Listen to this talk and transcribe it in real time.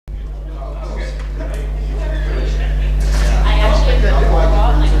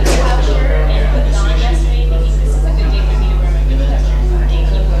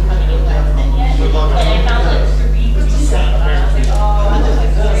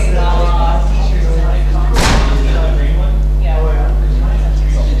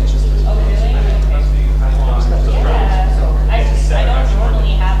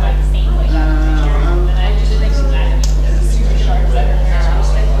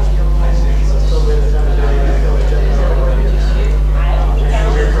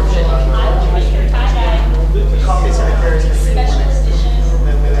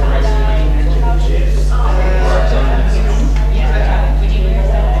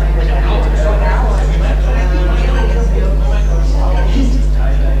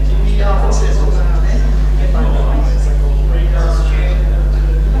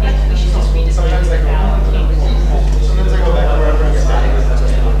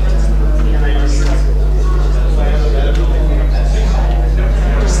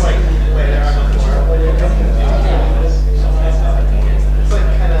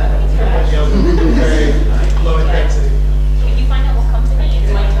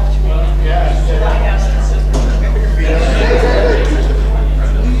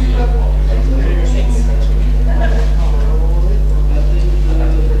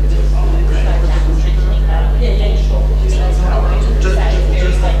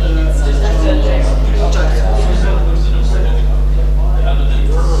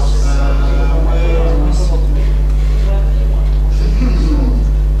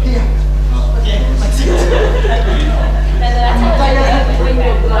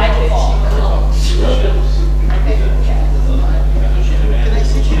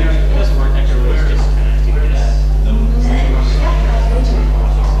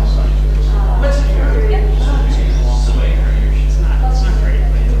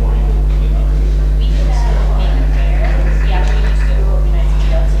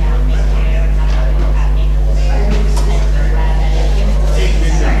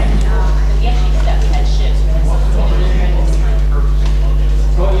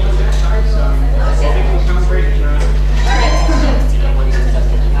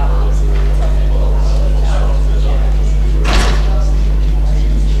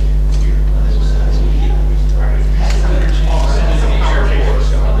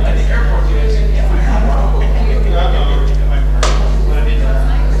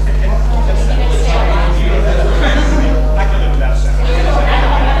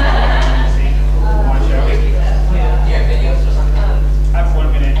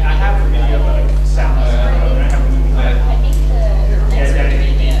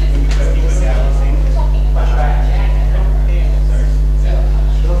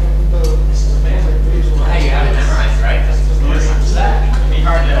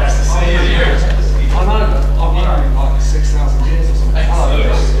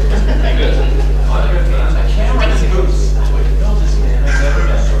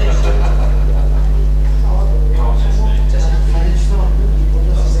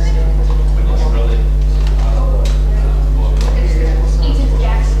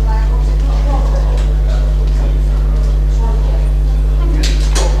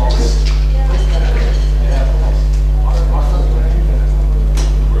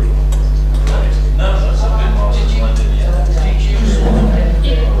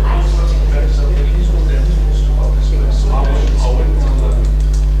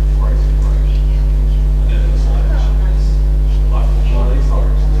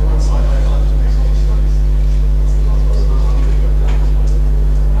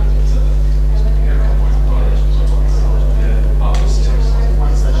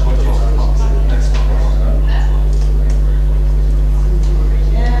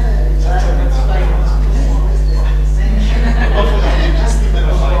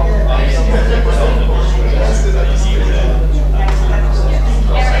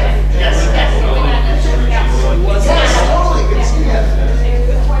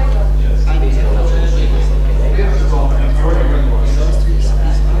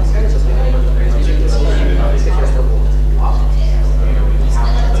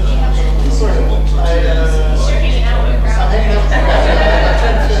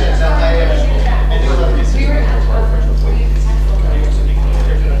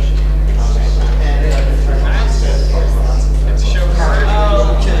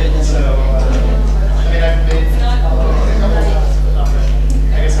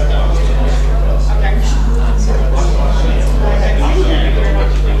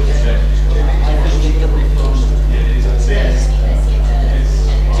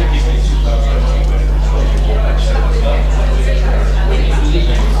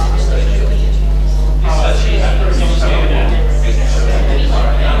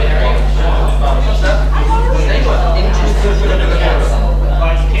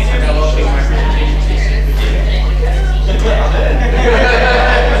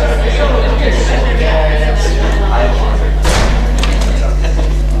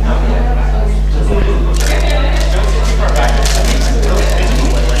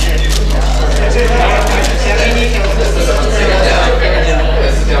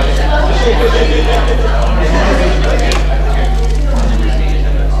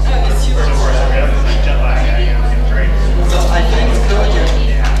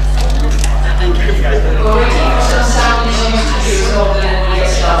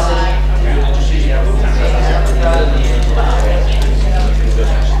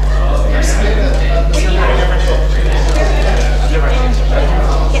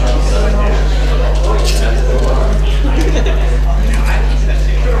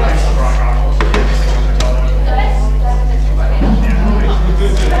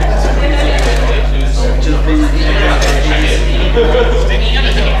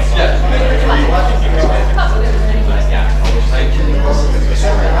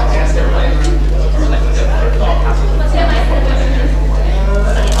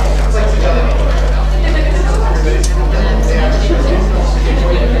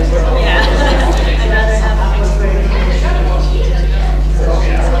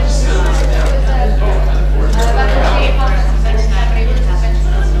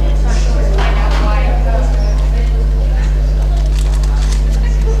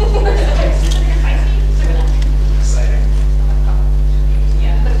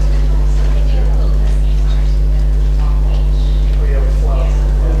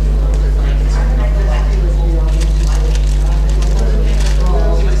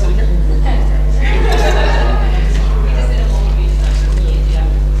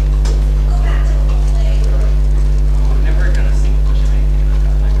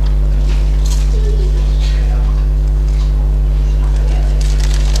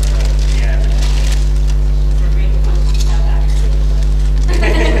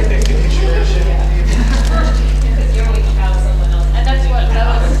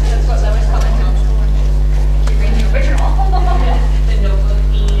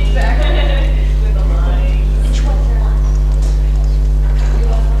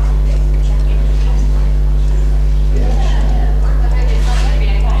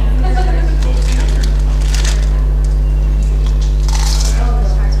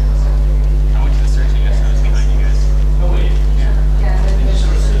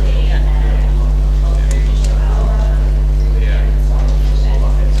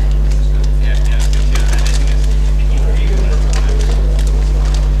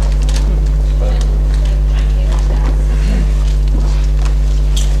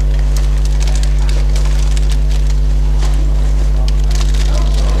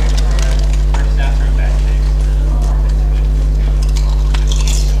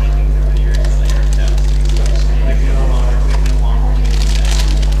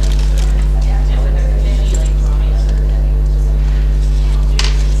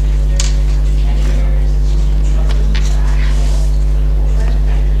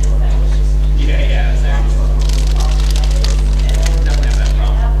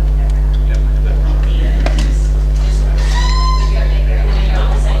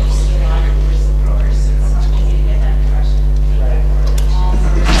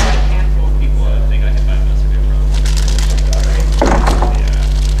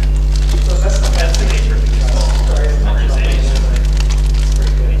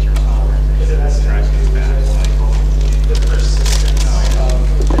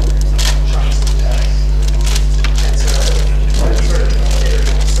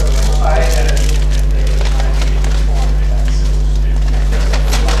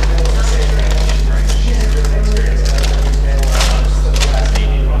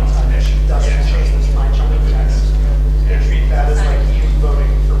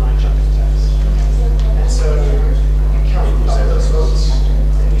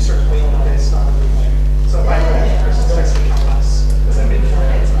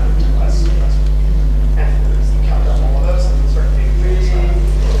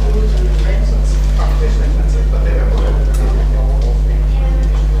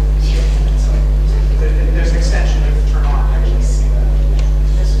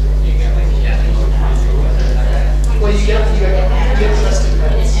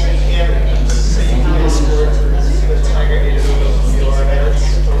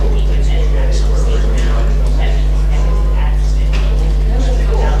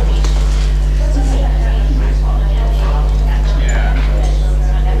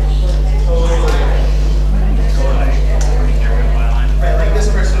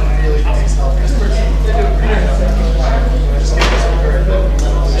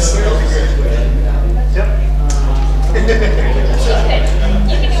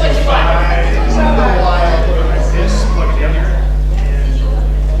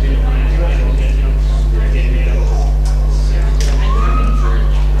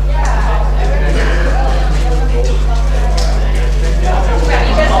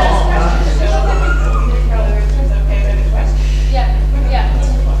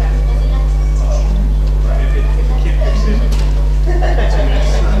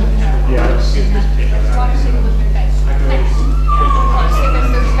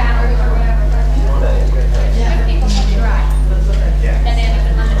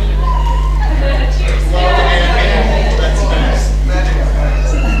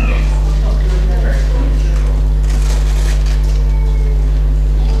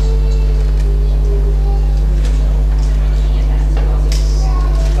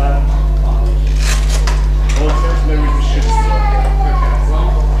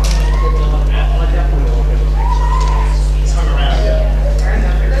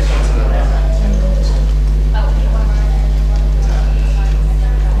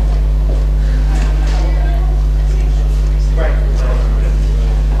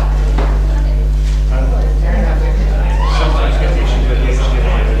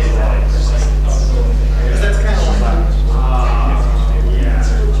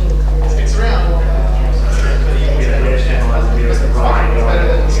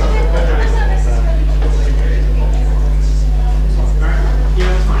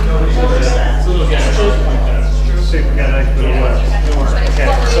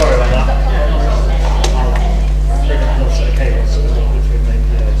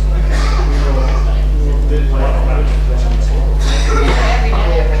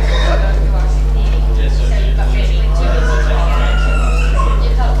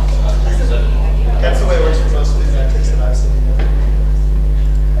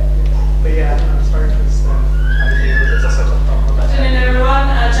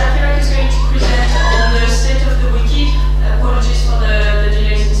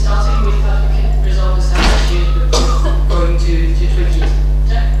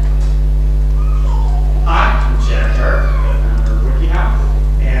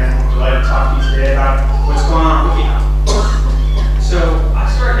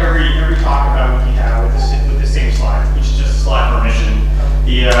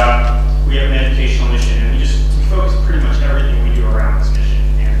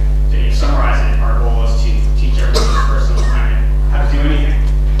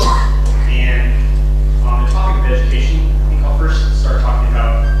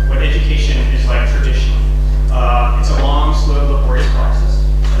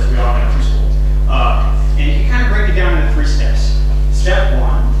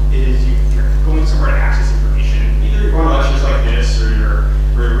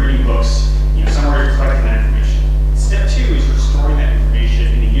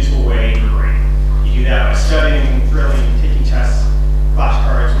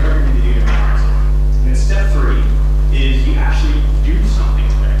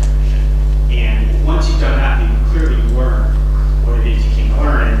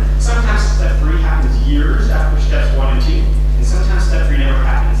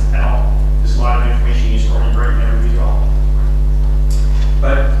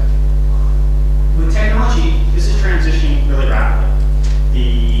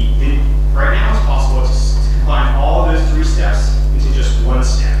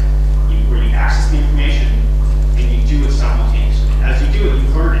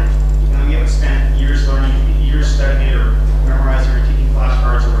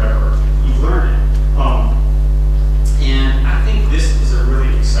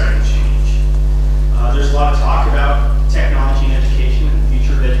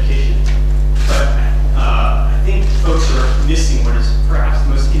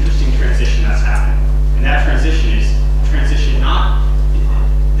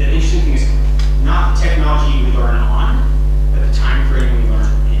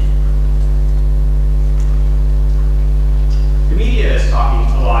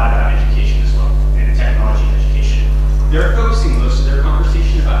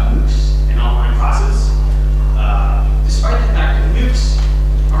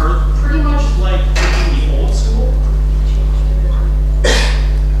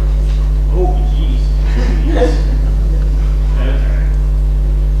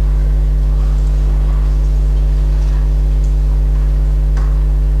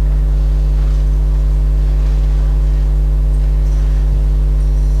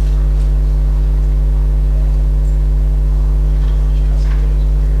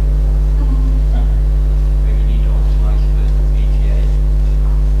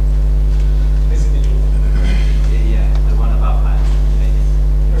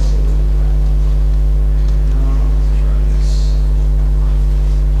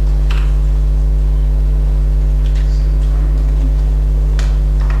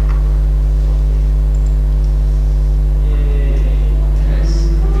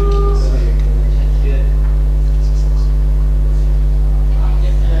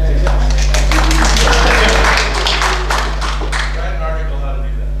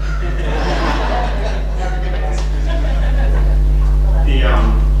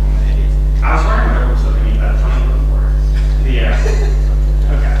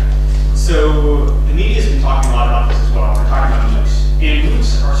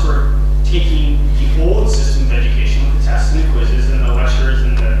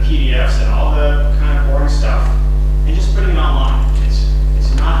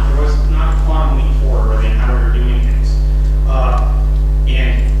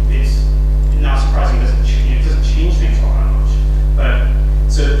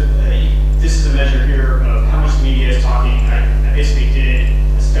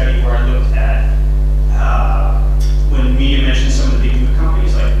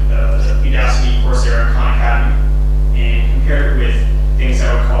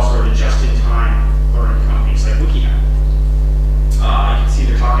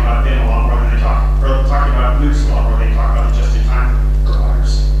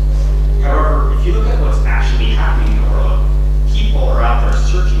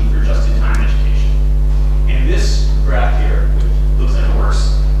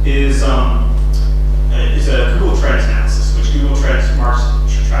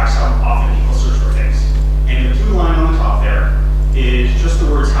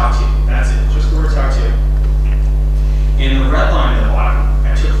how to. That's it, just the words how to. And the red line at the bottom,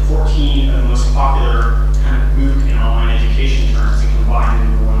 I took 14 of the most popular kind of MOOC and online education terms and combined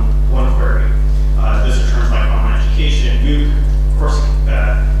them into one query. Those are terms like online education, MOOC,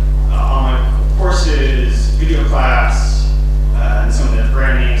 online courses, video class, and some of the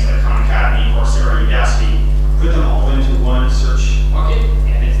brand names like Khan Academy, Coursera, Udacity. Put them all into one search bucket,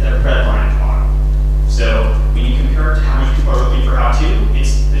 and it's that red line at the bottom. So when you compare it to how many people are looking for how to,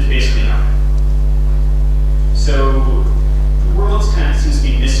 it's basically nothing. So the world kind of seems to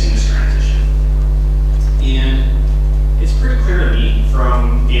be missing this transition. And it's pretty clear to me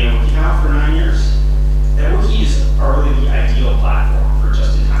from being on WikiHow for 9 years that wikis are really the ideal platform for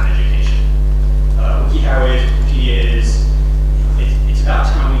just-in-time education. WikiHow is, Wikipedia is, it's about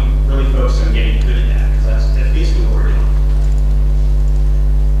time we really focus on getting good at that, because that's basically what we're doing.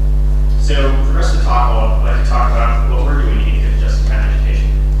 So for the rest of the talk, I'd like to talk about what we're doing to get good just-in-time education.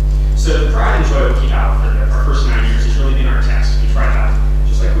 So the pride and joy of WikiHow for our first 9 years has really been our text. We tried that.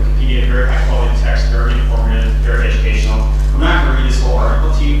 Just like Wikipedia, very high quality text, very informative, very educational. I'm not going to read this whole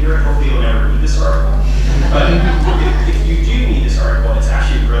article to you here. Hopefully you'll never read this article. But if you do need this article, it's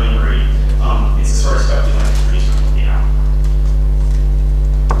actually a brilliant read. It's the sort of stuff you like to produce on WikiHow.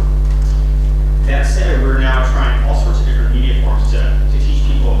 That said, we're now trying all sorts of different media forms to teach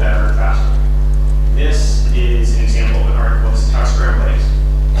people better and faster. This is an example of an article. This is how to scramble eggs.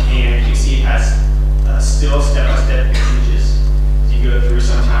 And you can see it has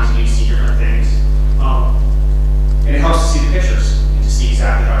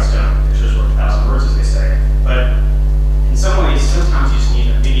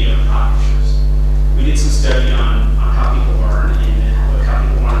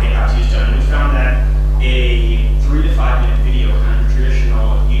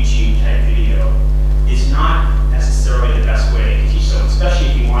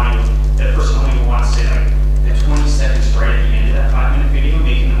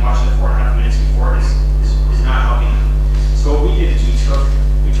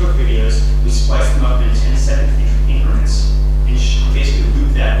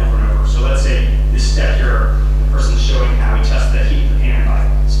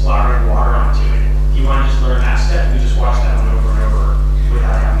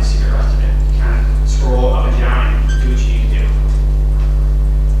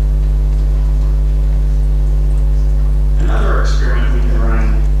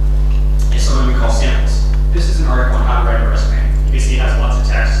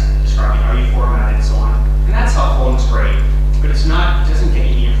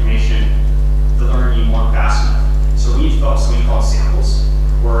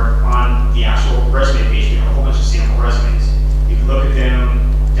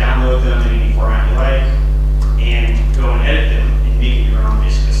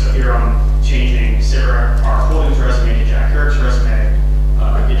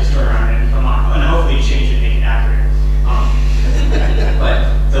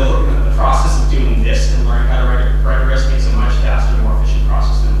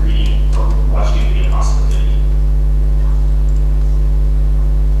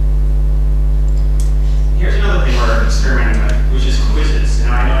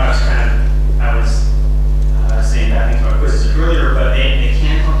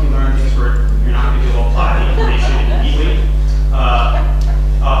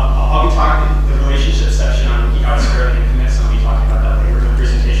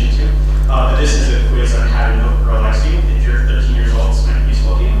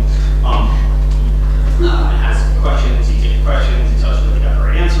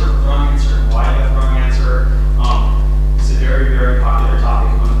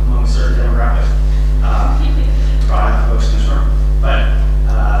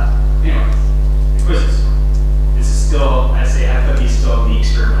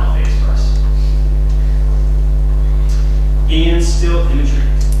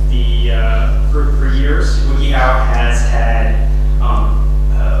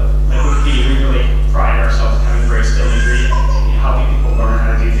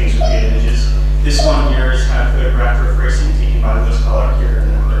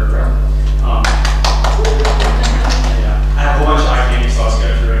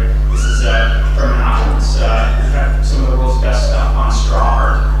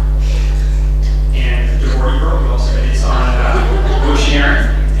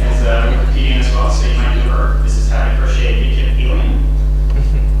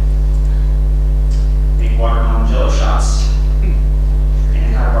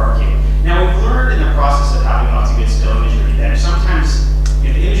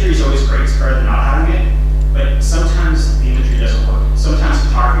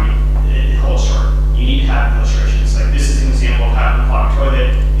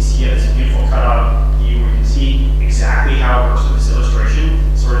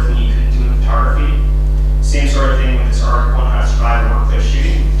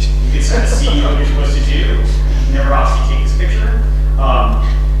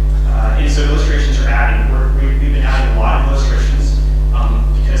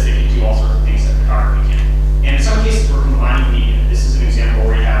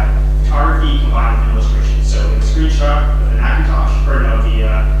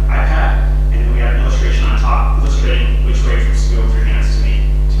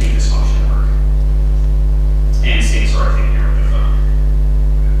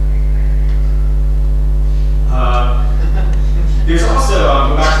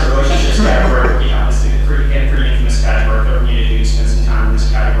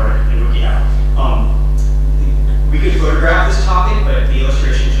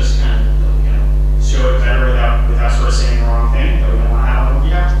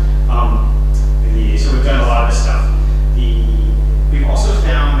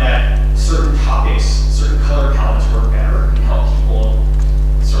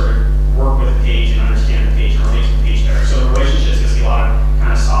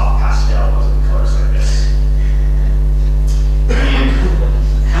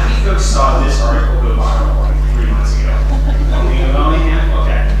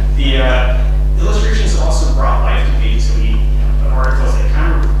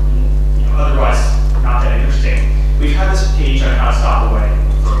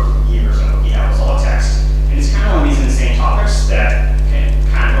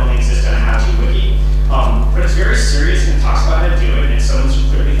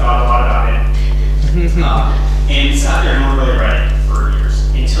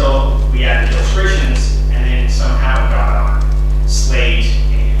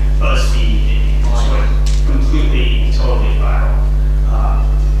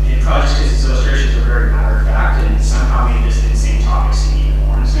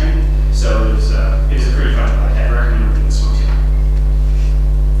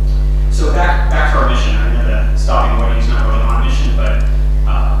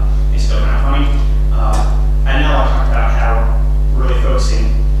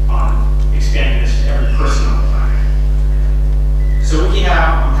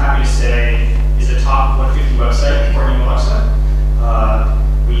say is a top 150 website according to Alexa.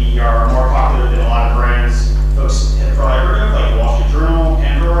 We are more popular than a lot of brands folks have probably heard of, like the Wall Street Journal,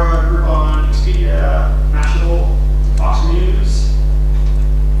 Pandora, Groupon, Expedia, Mashable, Fox News.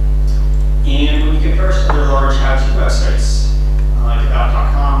 And when you compare us to other large how-to websites, like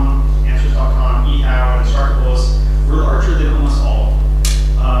About.com, Answers.com, eHow, and Instructables, we're larger than almost all of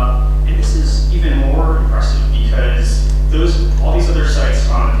them. And this is even more impressive because all these other sites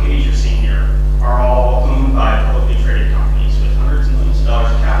on the page you're seeing here are all owned by publicly traded companies with hundreds of millions of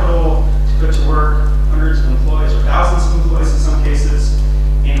dollars of capital to put to work, hundreds of employees or thousands of employees in some cases.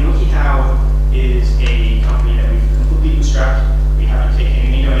 And WikiHow is a company that we've completely bootstrapped. We haven't taken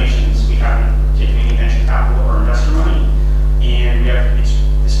any donations. We haven't taken any venture capital or investor money. And it's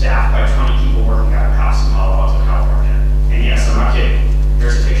staffed by 20 people working out of a house in Palo Alto, California. And yes, I'm not kidding.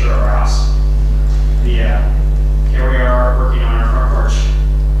 Here's a picture of our house. Here we are working on our front porch.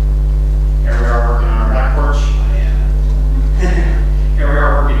 Here we are working on our back porch. Here we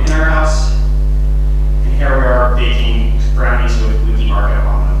are working in our house. And here we are baking brownies with Wiki markup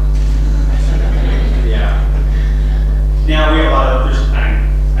on them. Yeah. Now we have a lot of,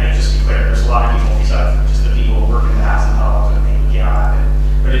 I just be clear, there's a lot of people besides just the people who work in the house and Palo Alto and make Wiki happen.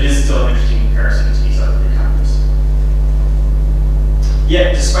 But it is still an interesting comparison to these other big companies.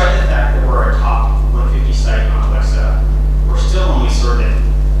 Yet, despite the fact that we're a top 150 site on Alexa, we're still only serving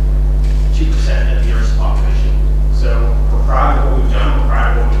 2% of the Earth's population. So we're proud of what we've done, we're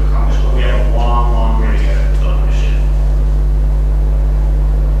proud of what we've accomplished, but we have a long, long way to go to build a mission.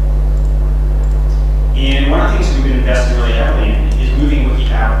 And one of the things we've been investing really heavily in is moving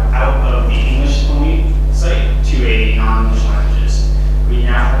WikiHow out of the English-only site to a non-English languages. We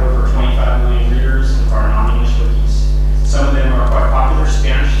now have over 25 million readers of our non-English wikis. Some of them are quite popular.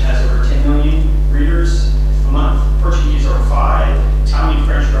 Spanish has over 10 million readers a month. Portuguese are 5. Italian,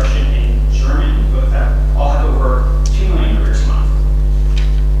 French, Russian, and German all have over 2 million readers a month.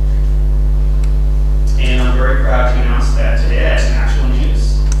 And I'm very proud to announce that today, as some actual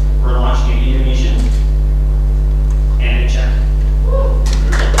news, we're launching in Indonesian and in Czech.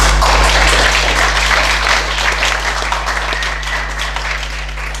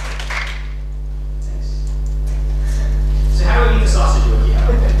 So how do we eat the sausage WikiHow?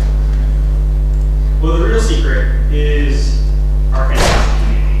 Well, the real secret is our fantastic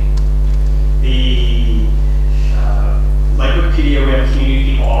community. Like Wikipedia, we have a community of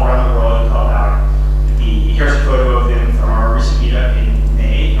people all around the world who help out. Here's a photo of them from our recent meetup in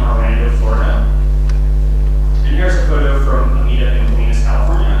May in Orlando, Florida. And here's a photo from a meetup in Pymouss,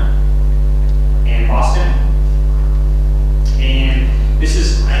 California, and Boston. And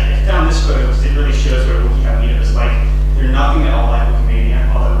I found this photo because it really shows what a WikiHow meetup is like. They're nothing at all like Wikimania,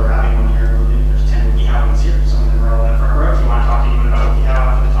 although we're having one here in London. There's 10 WikiHow ones here. Some of them are all in the front row. If you want to talk to anyone about WikiHow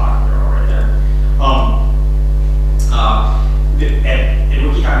after the talk, they're all right there. At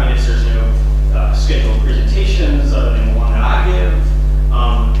WikiHow meetups, there's no scheduled presentations other than the one that I give.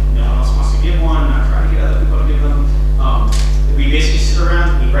 No one else wants to give one. I'm trying to get other people to give them. We basically sit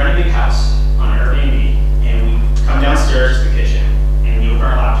around, we rent a big house on Airbnb, and we come downstairs to the kitchen, and we open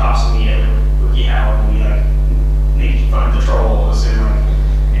our laptops and we edit WikiHow, and we make fun of the trolls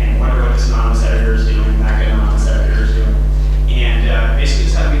and wonder what this anonymous editor is doing, that good anonymous editor is doing, and basically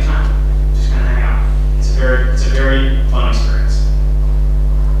just have a good time, just kind of hang out. It's a very fun experience.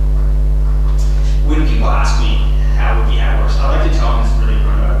 When people ask me how WikiHow works, I like to tell them it's really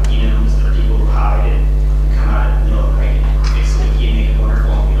run by Wikinomes. There are people who hide and come out in the middle of the night and fix the wiki and make it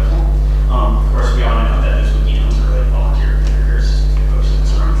wonderful and beautiful.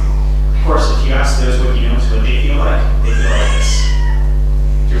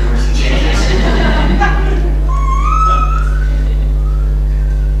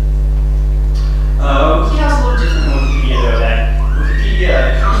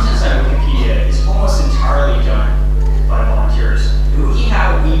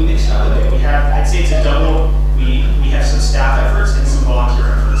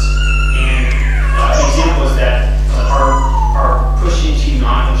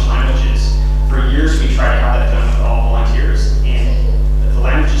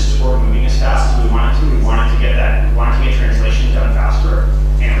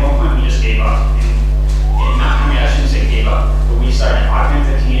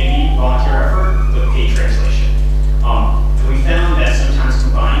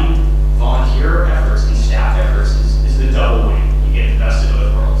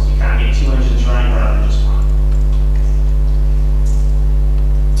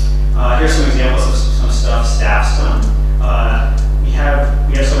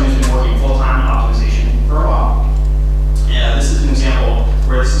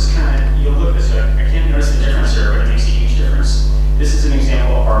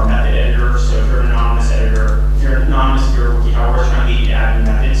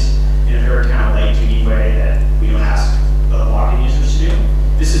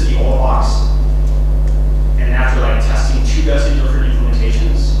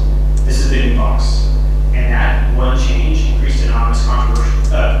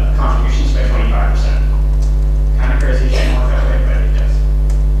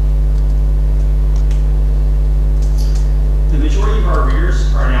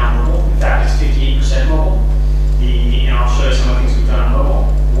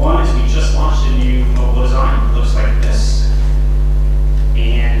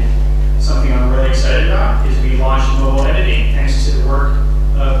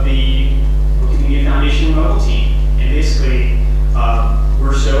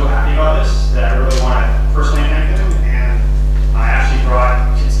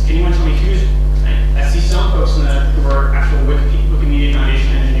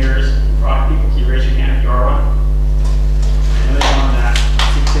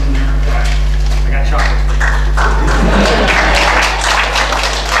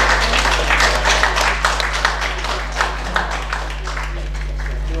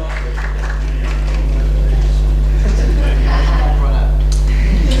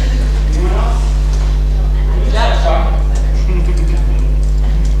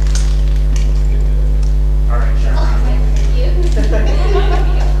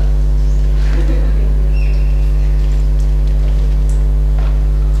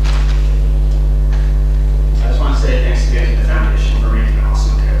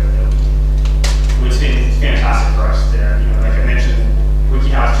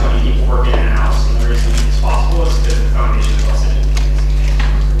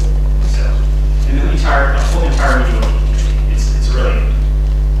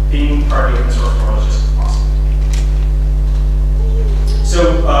 part of the open source world is just awesome.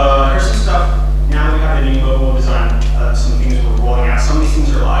 So here's some stuff. Now we have the new mobile design, some things we're rolling out. Some of these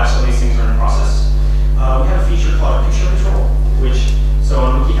things are live, some of these things are in process. We have a feature called picture control, which, so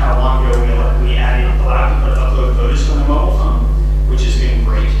on WikiHow long ago, we allowed people to upload photos from their mobile phone, which has been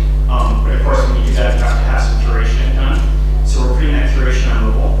great. But of course, when you do that, you have to have some curation done. So we're putting that curation on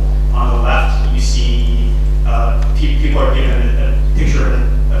mobile. On the left, you see people are given a picture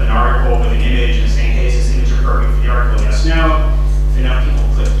of an article with an image and saying, hey,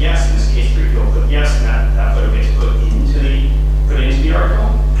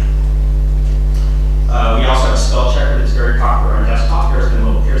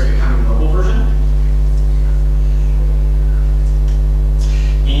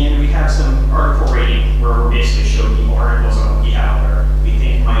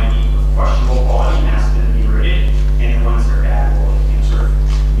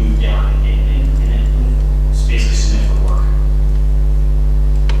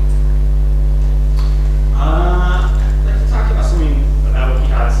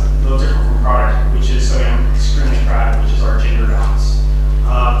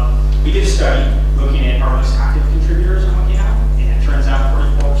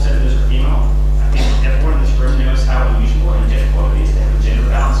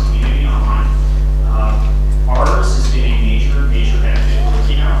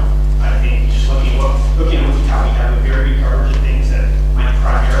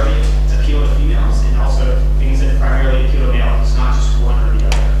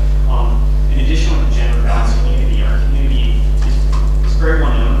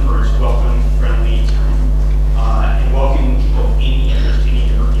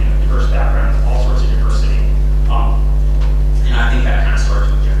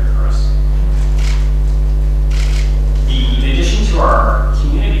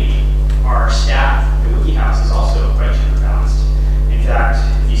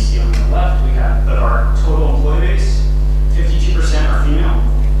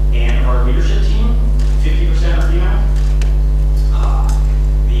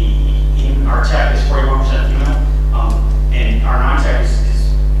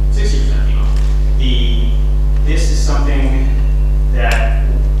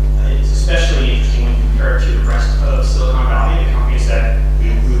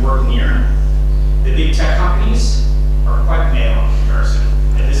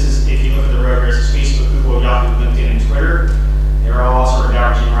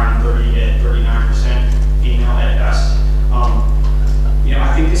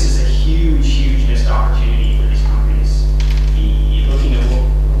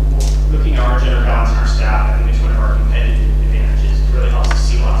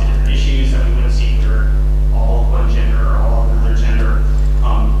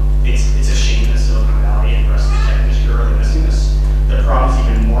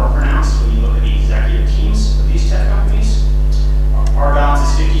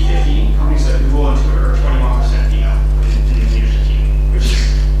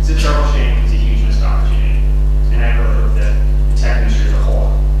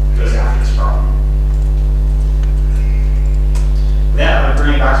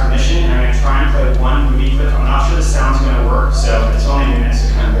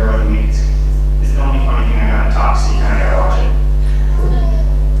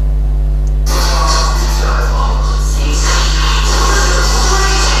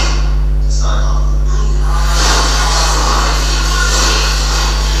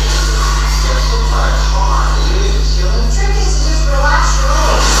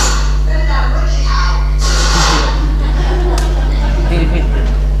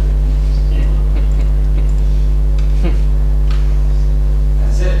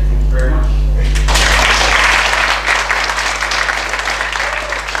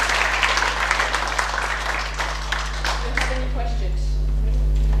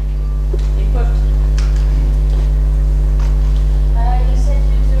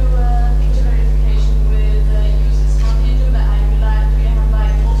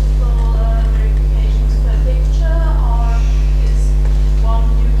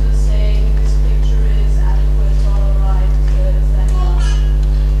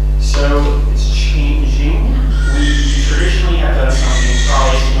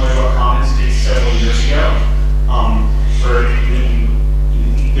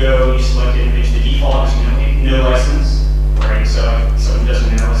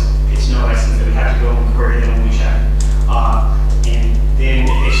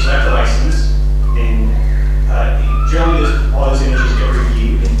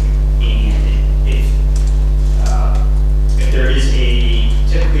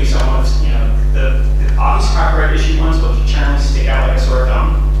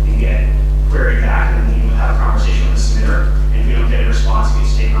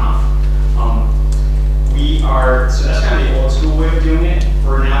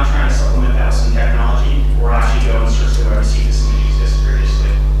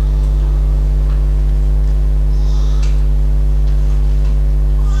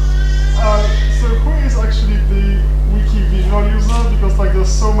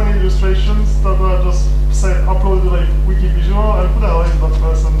 many illustrations that are just say uploaded to like WikiVisual, and who the hell is that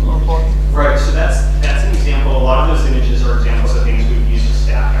person or bot? Right, so that's an example. A lot of those images are examples of things we've used to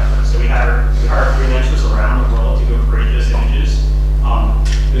staff efforts. So we hired freelancers around the world to go create those images.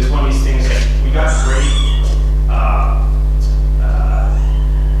 It was one of these things that we got great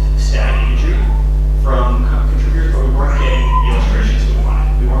static imagery from contributors, but we weren't getting the illustrations we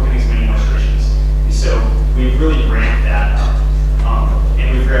wanted. We weren't getting as many illustrations. And so we really ramped that up.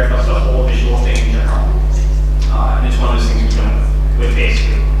 And we've ramped up the whole visual thing in general. And it's one of those things we've done with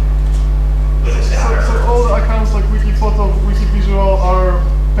basically with a staff effort. So all the accounts like Wikiphoto, WikiVisual are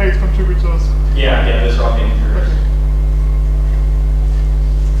paid contributors? Yeah, those are all paid contributors. Okay.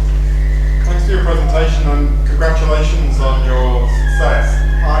 Thanks for your presentation and congratulations on your success.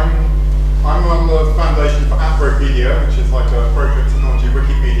 I'm on the foundation for Afropedia, which is like a appropriate technology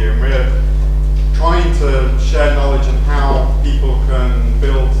Wikipedia, and we're trying to share knowledge on how people can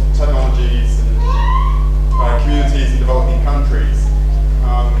build technologies and communities in developing countries.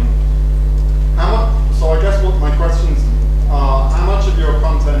 So I guess what my questions are, how much of your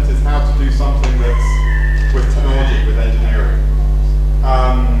content is how to do something that's with technology, with engineering?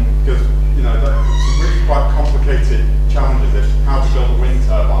 Because that's some really quite complicated challenges, how to build a wind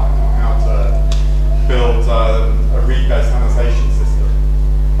turbine or how to build a read-based annotation system.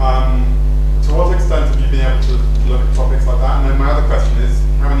 To what extent have you been able to look at topics like that? And then my other question is,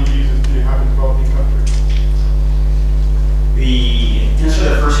 how many users do you have in developing countries? The answer to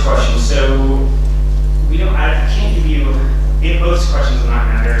the first question, so I can't give you, both questions are not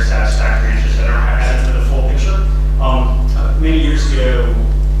going to have very satisfactory answers, so I don't have the full picture. Many years ago,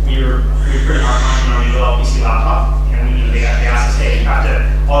 we were pretty hard on a little PC laptop, and they asked us, hey,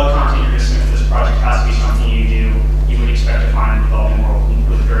 all the content you're going to submit for this project has to be something you would expect to find in the developing world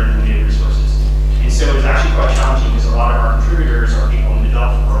with very limited resources. And so it was actually quite challenging because a lot of our contributors are people in the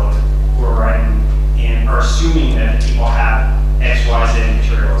developing world who are writing and are assuming that people have X, Y, Z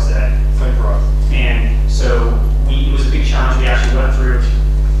materials that. Same for us. And so it was a big challenge. We actually went through,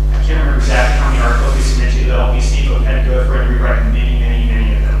 I can't remember exactly how many articles we submitted to the LPC, but we had to go through and rewrite many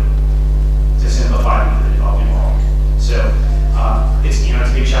of them to simplify them for the developing world. So it's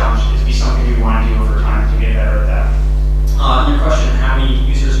a big challenge. It'd be something we want to do over time to get better at that. Your question, how many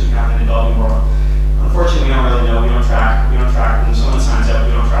users we have in the developing world? Unfortunately, we don't really know. We don't track when someone signs up.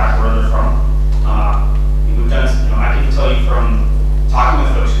 We don't track where they're from. We've done, I can tell you from talking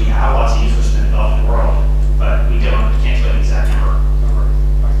with folks, we have lots of users in the developing world, but we can't tell you the exact number.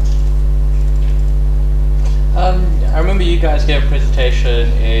 I remember you guys gave a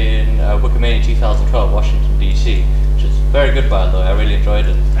presentation in Wikimania 2012, Washington, D.C., which is very good, by the way. I really enjoyed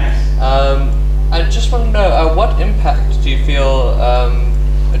it. Thanks. I just want to know, what impact do you feel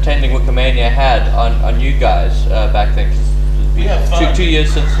attending Wikimania had on you guys back then? It's been 2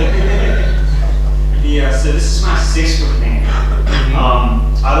 years since. Yeah, so this is my 6th Wikimania.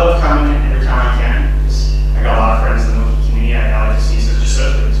 I love coming every time I can. I got a lot of friends in the Wikimania I like to see, so it's just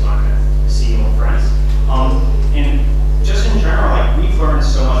socially it's fun to see old friends. And just in general, we've learned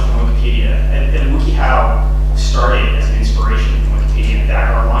so much from Wikipedia. And WikiHow started as an inspiration from Wikipedia. In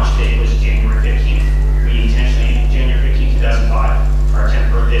fact, our launch date was January 15th. We intentionally, January 15th, 2005, our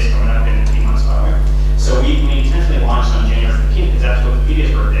 10th birthday is coming up in 3 months, by the way. So we intentionally launched on January 15th because that's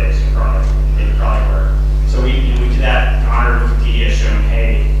Wikipedia's birthday is. They probably were. So we did that in honor of Wikipedia, showing,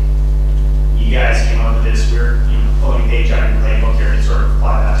 hey, you guys came up with this weird, floating page out of your playbook here to sort of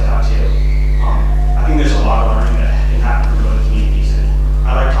apply that to how too. I think there's a lot of learning that can happen from both communities, and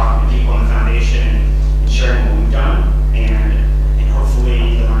I like talking to people in the foundation and sharing what we've done, and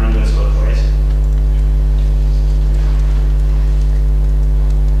hopefully the learning goes both ways.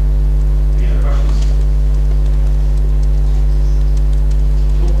 Any other questions?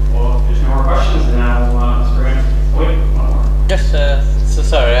 Cool. Well, if there's no more questions, then let's bring it. Wait, one more. Yes, so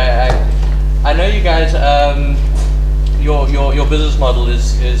sorry, I know you guys, your business model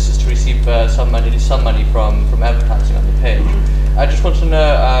is to receive some money from advertising on the page. I just want to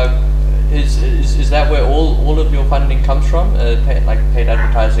know, is that where all of your funding comes from? Paid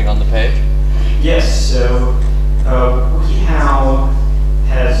advertising on the page? Yes. So WikiHow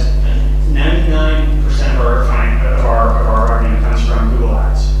has 99% of our revenue comes from Google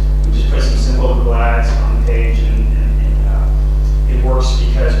Ads. We just put some simple Google Ads on the page, and it works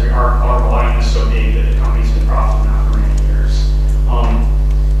because our volume is so big that the company's been profitable now for many years.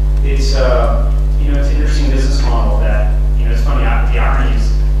 It's it's an interesting business model that it's funny. The irony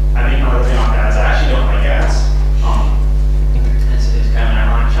is I make no living off ads. I actually don't like ads. It's kind of an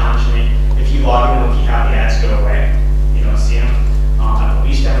ironic challenge to me. If you log into WikiHow, the ads go away. You don't see them. We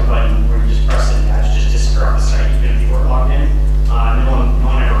used to have a button where you just press it and the ads just disappear off the site even if you were logged in. And then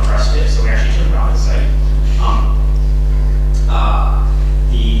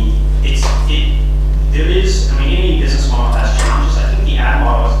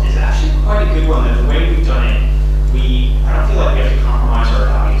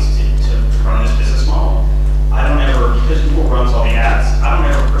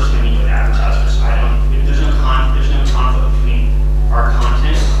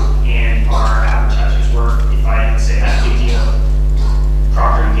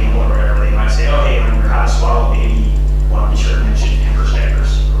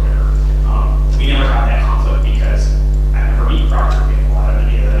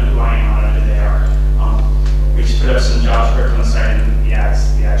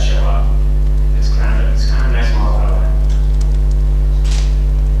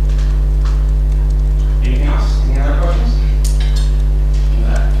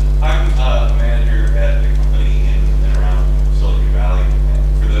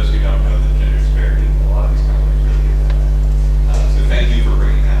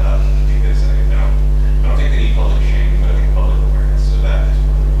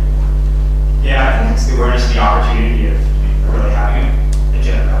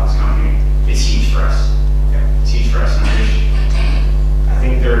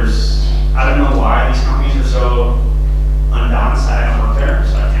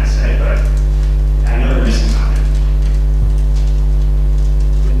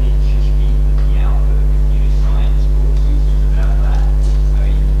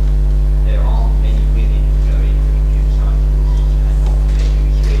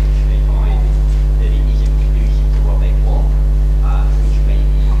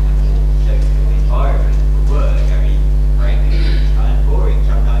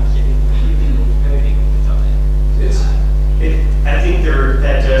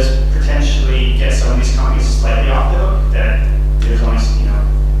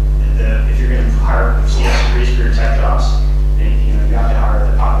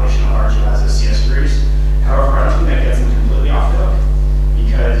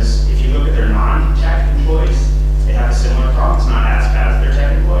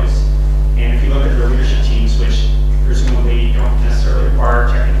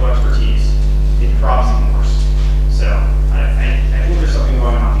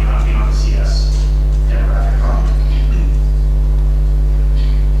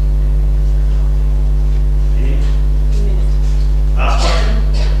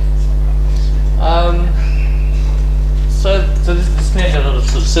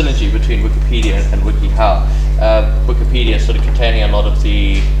Wikipedia and WikiHow. Wikipedia sort of containing a lot of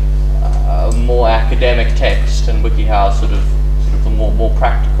the more academic text, and WikiHow sort of the more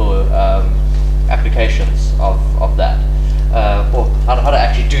practical applications of that, or how to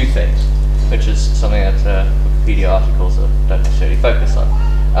actually do things, which is something that Wikipedia articles don't necessarily focus on.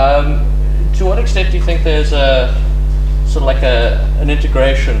 To what extent do you think there's a sort of like an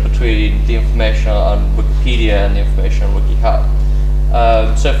integration between the information on Wikipedia and the information on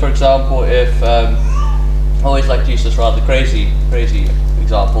WikiHow? So, for example, if I always like to use this rather crazy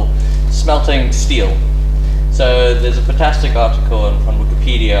example, smelting steel. So there's a fantastic article on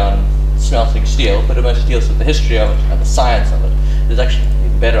Wikipedia on smelting steel, but it mostly deals with the history of it and the science of it. There's actually an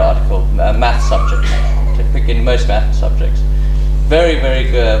even better article, math subject, in most math subjects. Very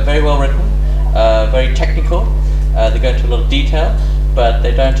good, very well written, very technical. They go into a lot of detail, but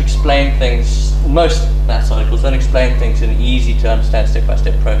they don't explain things. Most math articles don't explain things in easy to understand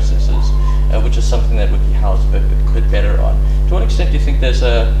step-by-step processes, which is something that WikiHow is a bit better on. To what extent do you think there's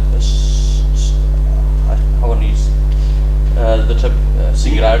I want to use the term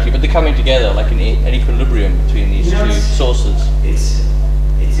singularity, but they're coming together, like an equilibrium between these two sources? It's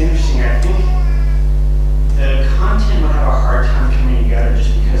interesting. I think the content would have a hard time coming together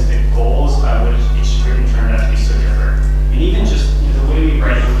just because the goals of what each written turned out to be so different. And even just the way we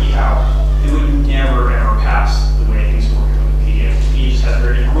write WikiHow, it would never ever pass the way things work with Wikipedia. Wikipedia just has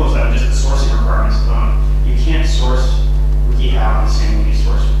very different rules. That was just the sourcing requirements alone. You can't source WikiHow the same way you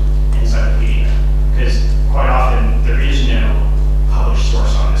source inside Wikipedia, because quite often there is no published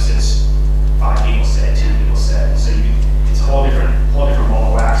source on this. It's 5 people said, 10 people said. So it's a whole different ball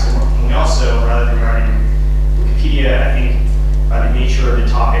of wax. And we also, rather than writing Wikipedia, I think by the nature of the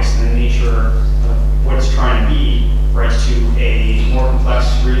topics and the nature of what it's trying to be, writes to a more complex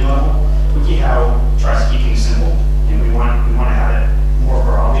reading level. WikiHow tries to keep things simple, and we want to have it more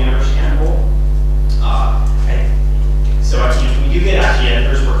broadly understandable. So I think we do get actually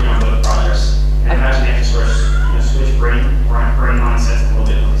editors working on both projects, and I imagine they have to sort of switch brain mindsets a little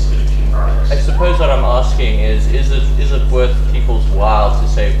bit when they switch between projects. I suppose what I'm asking is it worth people's while to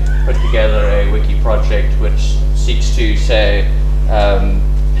say put together a wiki project which seeks to say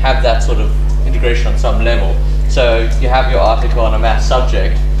have that sort of integration on some level? So you have your article on a math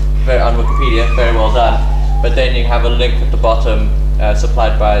subject on Wikipedia, very well done, but then you have a link at the bottom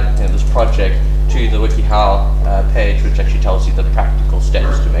supplied by this project to the WikiHow page, which actually tells you the practical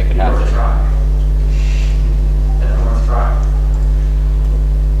steps to make it happen. Worth a try. Definitely worth a try.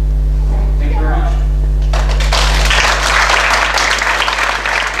 Thank you very much.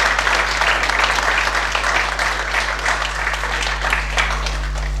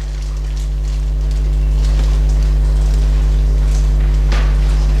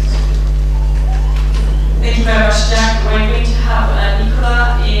 Thank you very much, Jack. We're going to have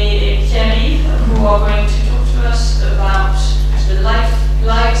Nicolas and Herrick, who are going to talk to us about the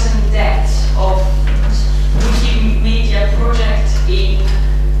lives and death of Wikimedia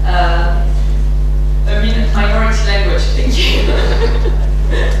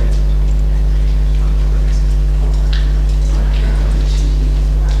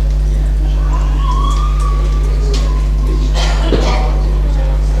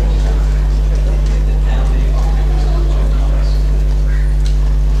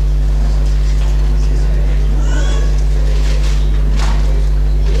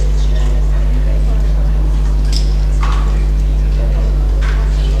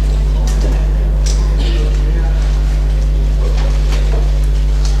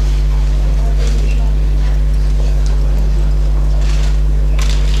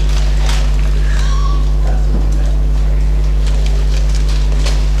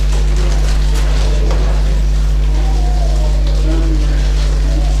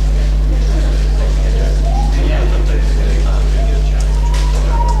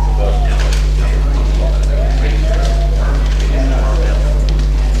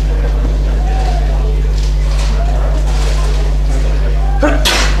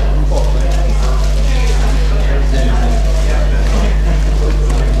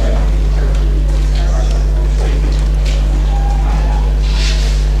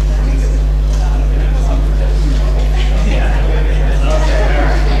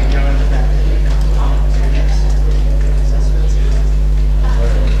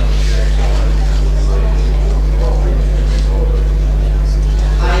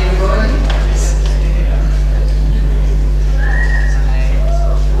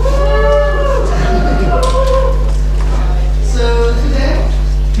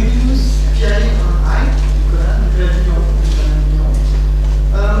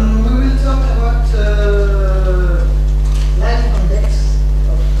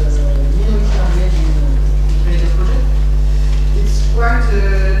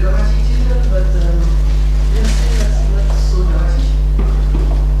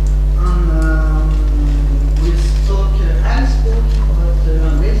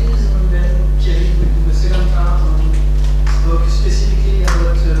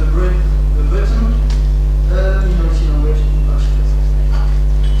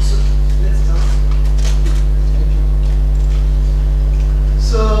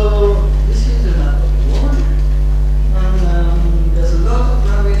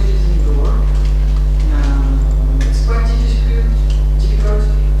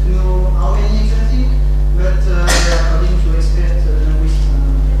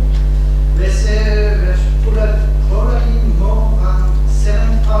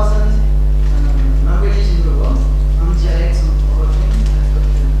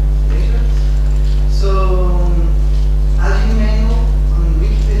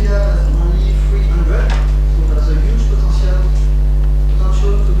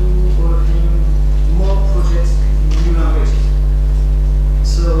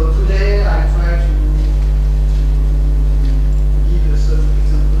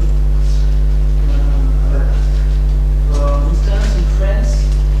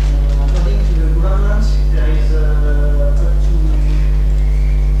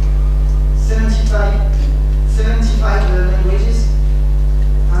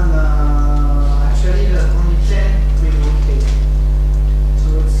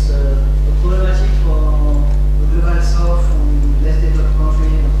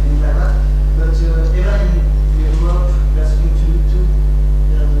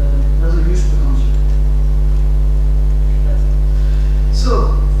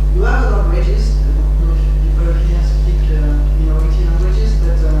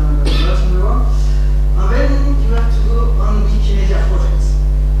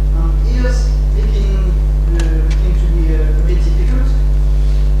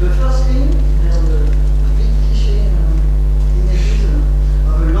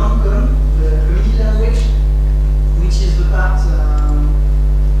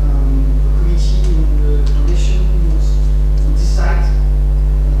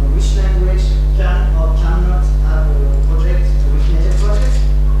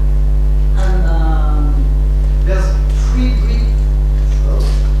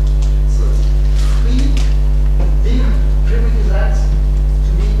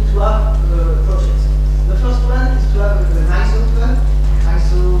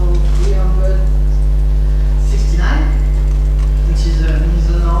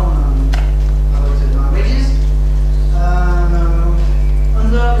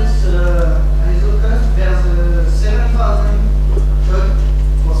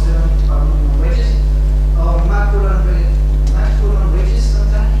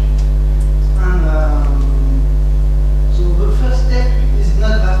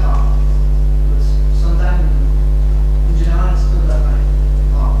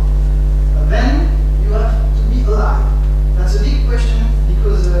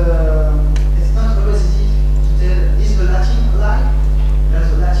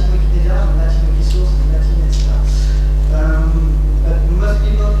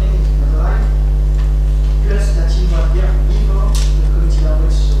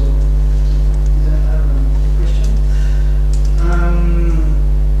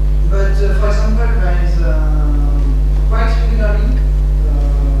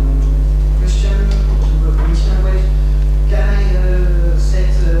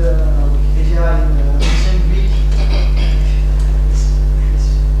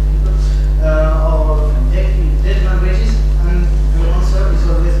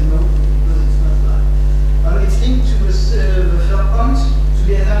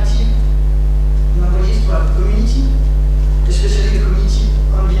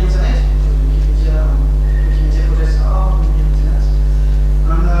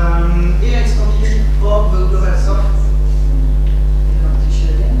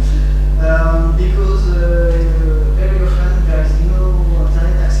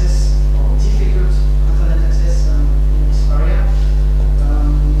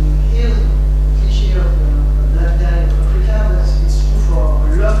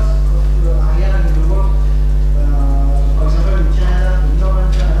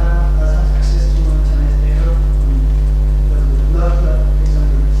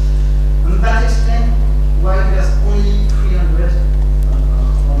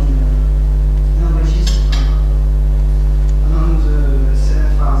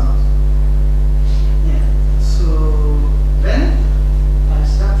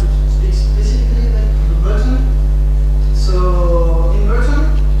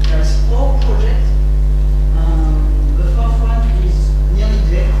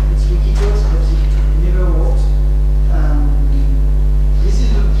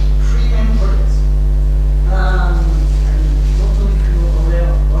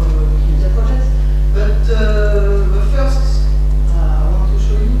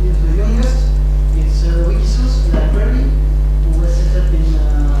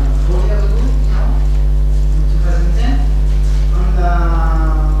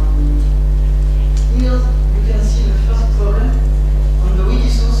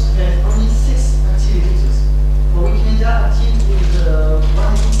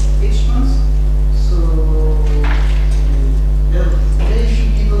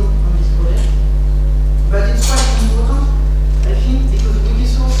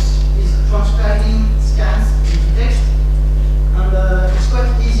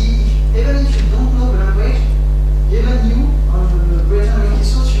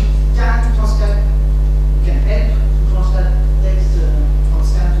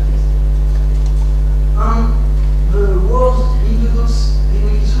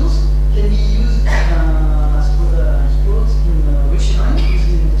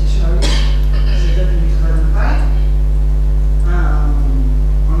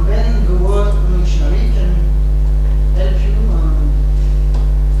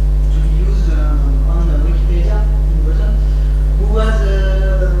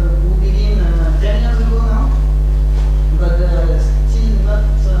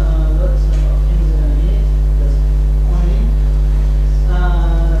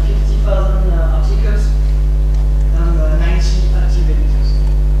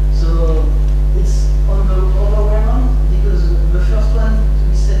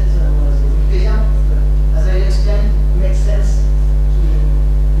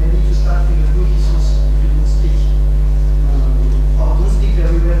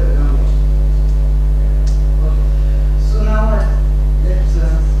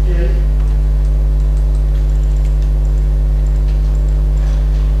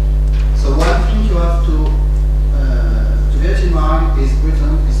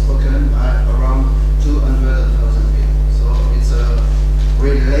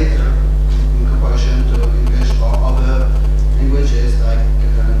later in comparison to English or other languages like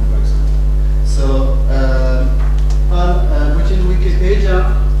Catalan, for example. So within Wikipedia,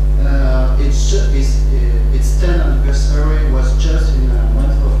 its 10th anniversary was just in the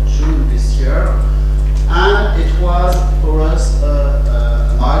month of June this year, and it was for us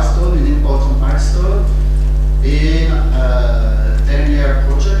a milestone, an important milestone in a 10-year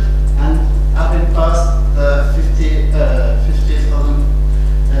project, and having passed the 50,000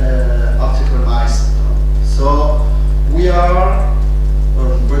 article milestone. So we are,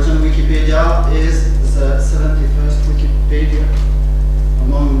 Britain Wikipedia is the 71st Wikipedia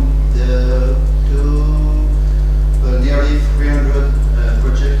among the nearly 300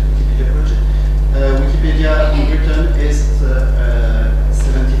 Wikipedia project. Wikipedia in Britain is the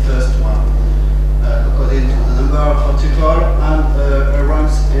 71st one, according to the number of articles, and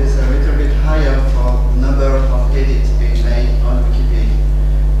ranks is a little bit higher for the number of edits being made on Wikipedia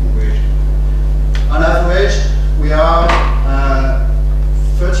in Britain. On average, we are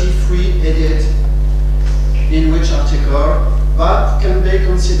 33 edits in which article, but can be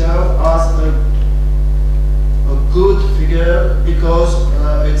considered as a good figure because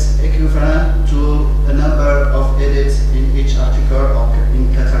it's equivalent to the number of edits in each article or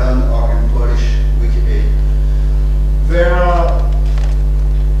in Catalan or in Polish Wikipedia. There are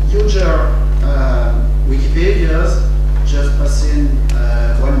huger Wikipedias just passing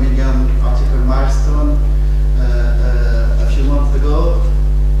 1 million article milestone a few months ago,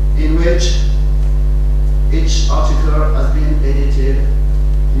 in which each article has been edited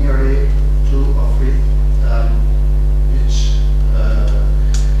nearly 2 or 3 times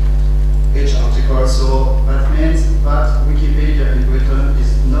each article. So that means that Wikipedia in Britain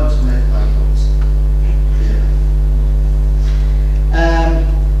is not made by those.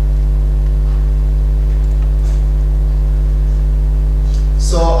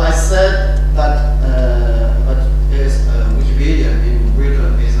 So I said that Wikipedia in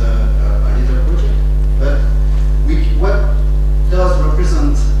Britain is a little project, but what does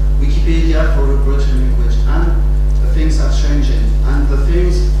represent Wikipedia for the Britain language? And the things are changing, and the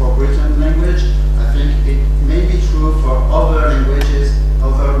things for Britain language, I think it may be true for other languages,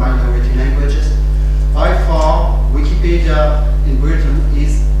 other minority languages. By far, Wikipedia in Britain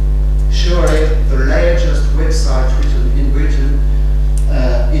is surely the largest website written in Britain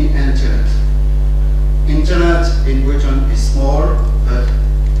in Internet. Internet in Britain is small, but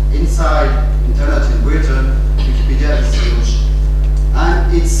inside Internet in Britain, Wikipedia is huge.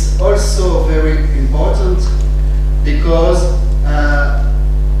 And it's also very important because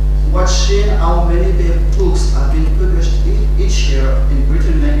watching how many books have been published each year in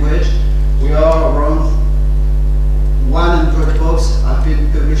Britain language, we are around 100 books have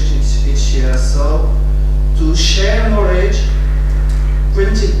been published each year. So to share knowledge,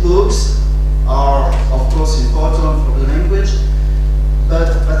 printed books are of course important for the language, but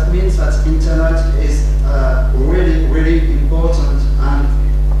that means that Internet is really, really important, and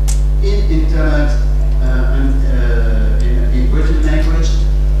in Internet in Britain language,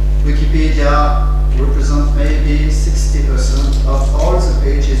 Wikipedia represents maybe 60% of all the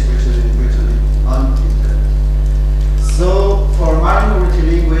pages written in Britain on Internet. So for minority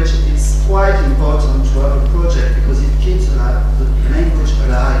language, it's quite important to have a project because it keeps the language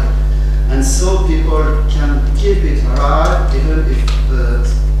alive. And so people can keep it alive even if the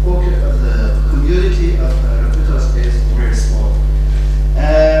community of locutors is very small.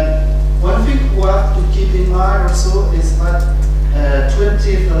 One thing we have to keep in mind also is that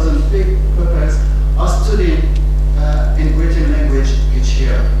 20,000 pupils are studying in Britain language each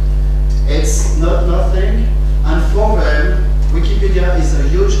year. It's not nothing, and for them, Wikipedia is a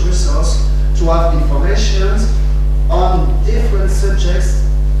huge resource to have information on different subjects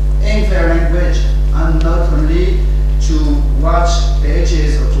in their language, and not only to watch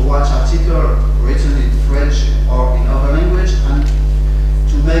pages or to watch articles written in French or in other language, and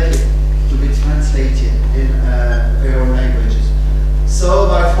to make it to be translated in their own languages. So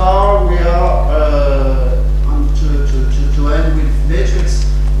by far we are to end with Matrix.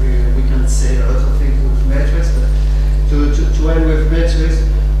 We can say a lot of things with Matrix, but to end with Matrix,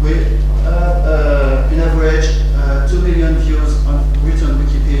 we have in average 2 million views on written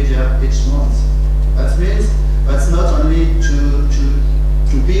Wikipedia each month. That means that's not only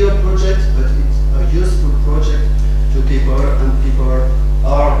to be a project, but it's a useful project to people, and people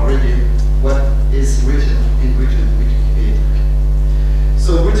are reading what is written in written Wikipedia.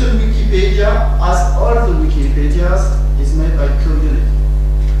 So written Wikipedia, as all the Wikipedias, is made by community.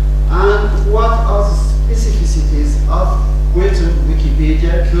 And what are the specificities of written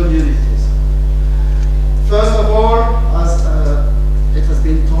Wikipedia communities? First of all, as it has been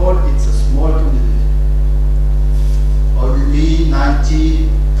been told it's a small community. Only 90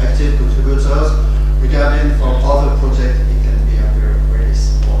 active contributors. Regarding for other projects, it can be very, very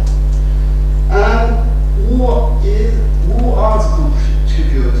small. And who are the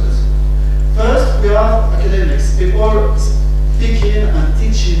contributors? First, we have academics, people speaking and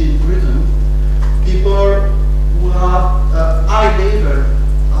teaching in Britain, people who have a high level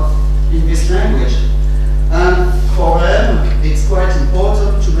in this language. And for them, it's quite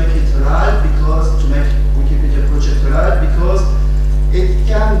important to make it alive, because to make Wikipedia project alive, because it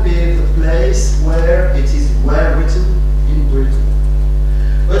can be the place where it is well written in Britain.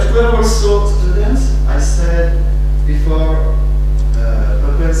 But we are also students. I said before,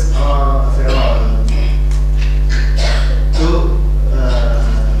 pupils are, there are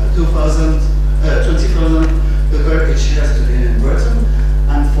 20,000 people each year studying in Britain,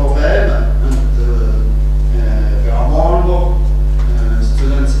 and for them, there are more and more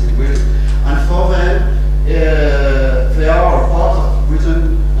students in Britain, and for them, they are a part of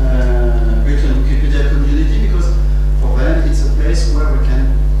Britain Wikipedia community, because for them it's a place where they can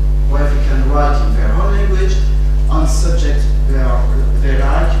write in their own language on subjects they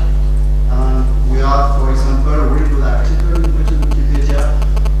like. And we have, for example, a really good article in Britain Wikipedia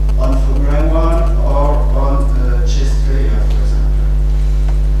on Formula 1 or on chess player, for example.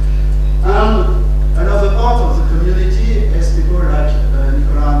 And another part of the community is people like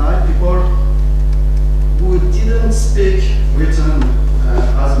Nicolas and I, people who didn't speak Britain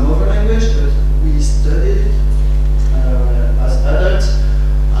as a mother language, but we studied it as adults,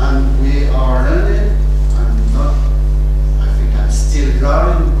 and we are learning. I think I'm still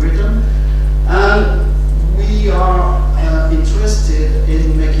learning Britain, and we are interested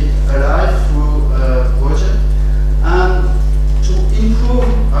in making it alive through a project, and to improve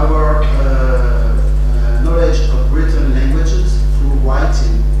our knowledge of Britain languages through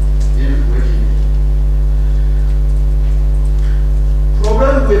writing in Wikimedia.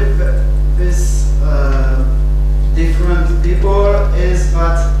 Problem with this different people is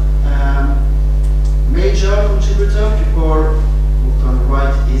that major contributor, people who can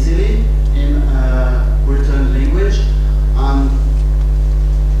write easily in Britain language and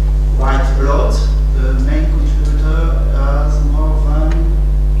write a lot. The main contributor has more than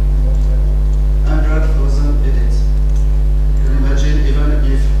 100,000 edits. You can imagine, even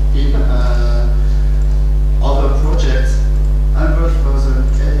if in other projects,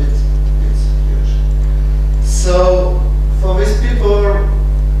 100,000 edits, it's huge. So for these people,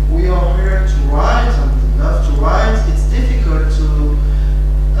 we are here to write and love to write. It's difficult to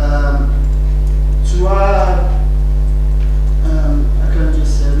have, I can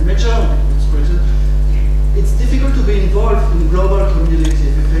just say, major, it's written. It's difficult to be involved in global community.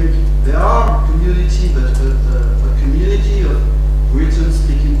 If you think there are community, but a community of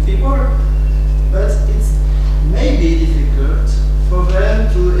Britain-speaking people, but it's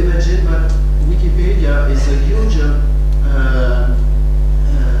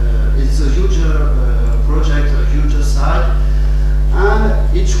project a huge site, and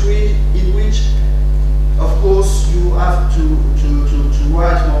in which, of course, you have to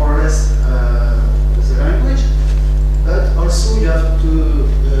write more or less the language, but also you have to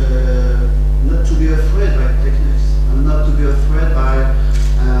not to be afraid by techniques, and not to be afraid by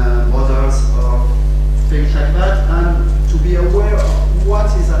models or things like that, and to be aware of what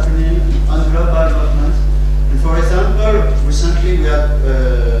is happening on global development. And for example, recently we had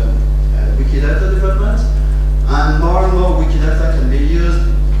Wikidata development, and more Wikidata can be used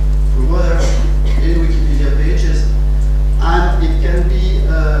through models in Wikipedia pages, and it can be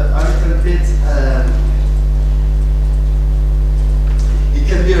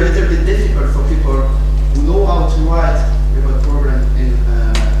a little bit difficult for people who know how to write without problem in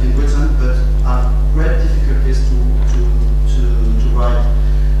Britain, but have great difficulties to write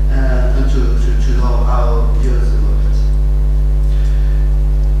and to know how to use the models.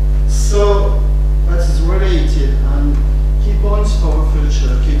 So that is related, and key points for the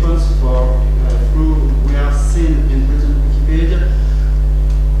future, key points for through we have seen in Britain Wikipedia.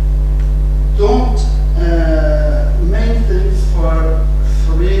 Main things for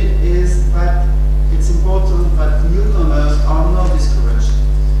me is that it's important that newcomers are not discouraged.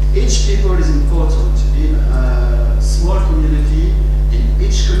 Each people is important in a small community, in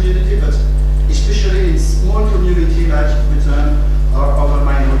each community, but especially in small community like Britain or other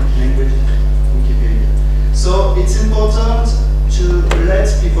minority language Wikipedia. So it's important to let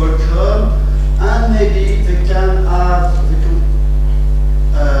people come, and maybe they can have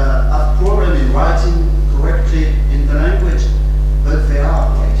problem in writing correctly in the language, but they are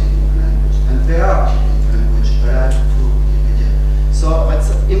writing in the language, and they are keeping the language alive through Wikipedia. So that's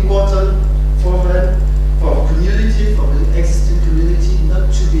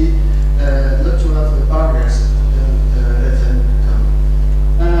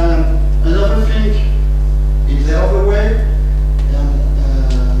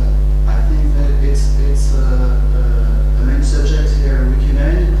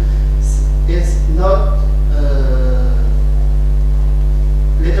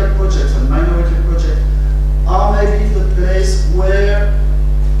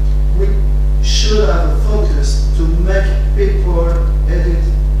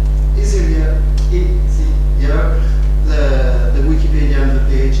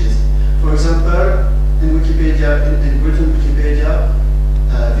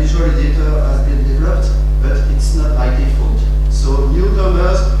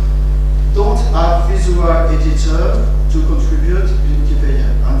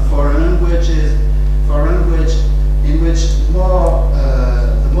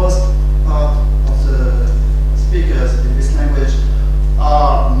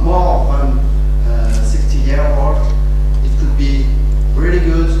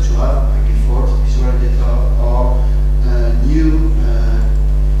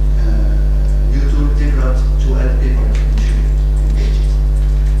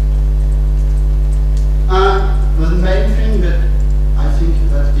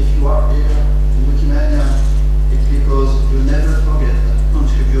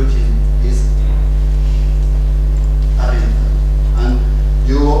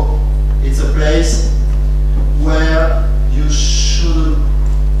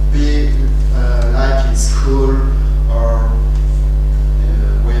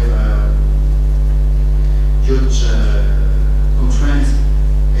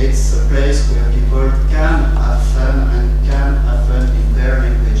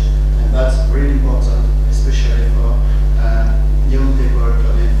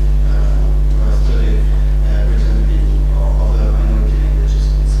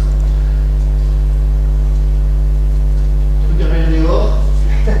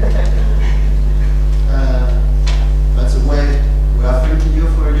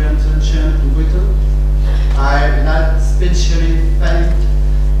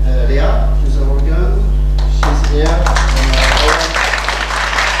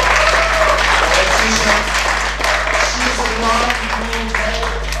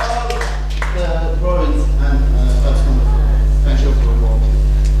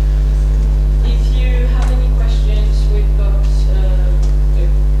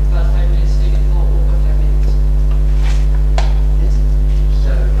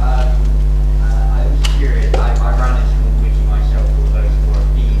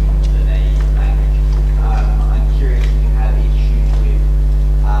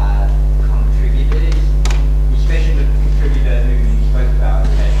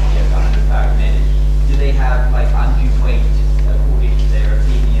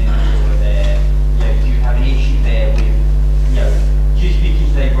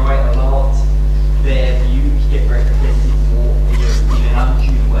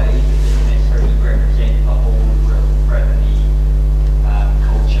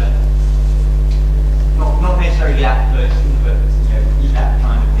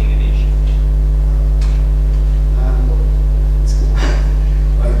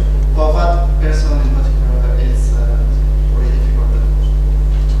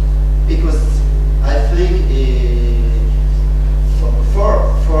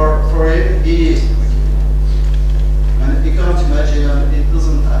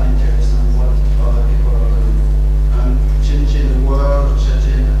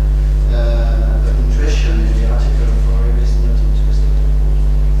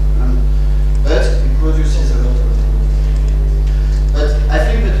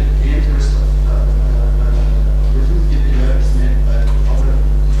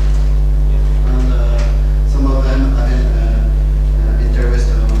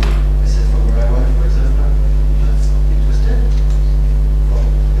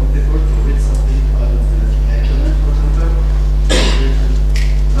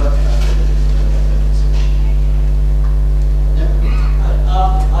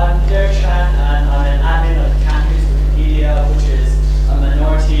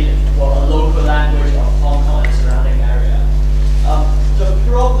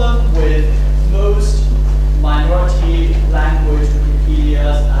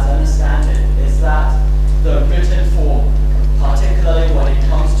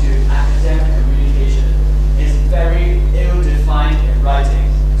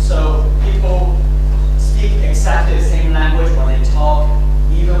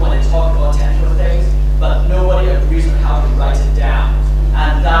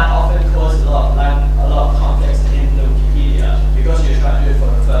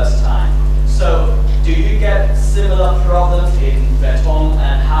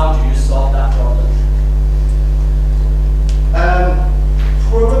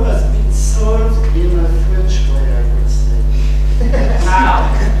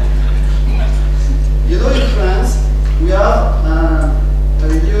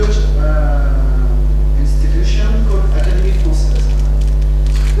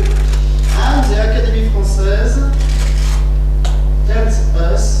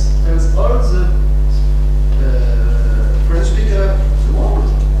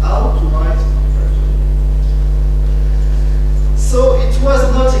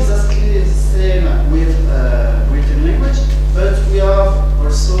not exactly the same with written language, but we have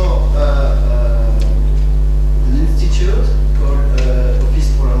also an institute called Office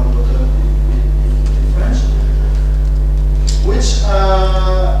pour la langue bretonne in French, which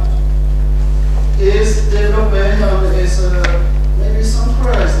is developing and is maybe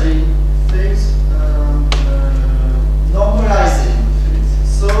centralizing things, normalizing things.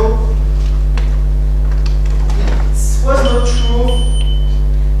 So it was not true.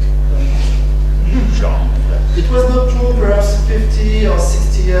 It was not true perhaps 50 or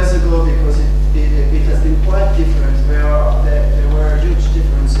 60 years ago, because it has been quite different. There were huge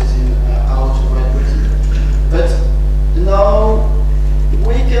differences in how to write written. But now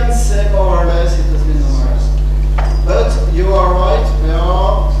we can say more or less it has been normalized. But you are right, there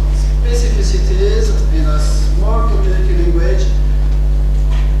are specificities in a small community language.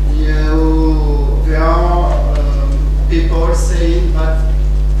 There are people saying that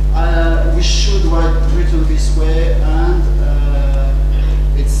we should write written this way, and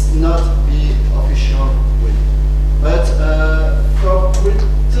it's not the official way. But for written,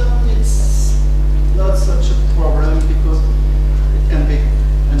 it's not such a problem, because it can be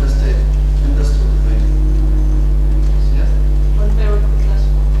understood. Yes? One very quick last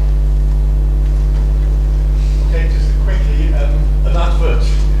one. Okay, just quickly, an advert.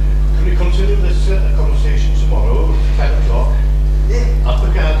 Can we continue this conversation tomorrow at 10 o'clock? At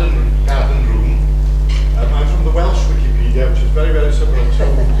the garden room. I'm from the Welsh Wikipedia, which is very, very similar to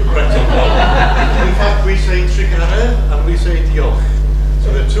the Breton one. In fact, we say trigara and we say diolch.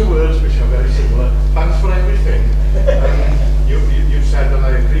 So there are two words which are very similar. Thanks for everything. You said, and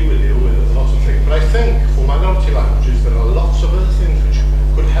I agree with you, with lots of things. But I think for minority languages, there are lots of other things which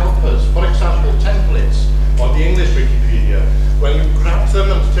could help us. For example, templates on the English Wikipedia. When you grab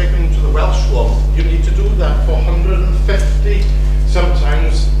them and take them to the Welsh one, you need to do that for 150,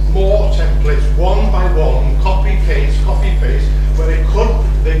 sometimes more templates, one by one, copy paste, where they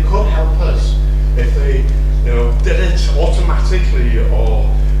could help us if they did it automatically, or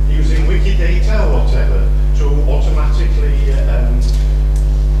using Wikidata or whatever to automatically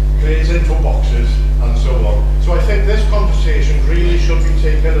create info boxes and so on. So I think this conversation really should be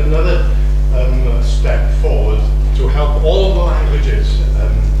taken another step forward to help all the languages.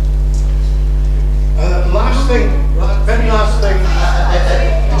 Very last thing.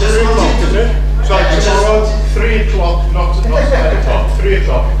 Just 3 o'clock, is it? Sorry, tomorrow, 3 o'clock, not 10 o'clock, 3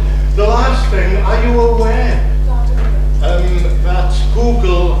 o'clock. The last thing, are you aware that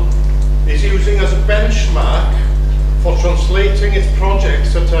Google is using as a benchmark for translating its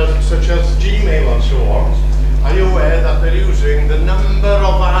projects such as Gmail and so on? Are you aware that they're using the number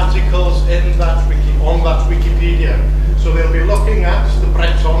of articles in that on that Wikipedia? So they'll be looking at the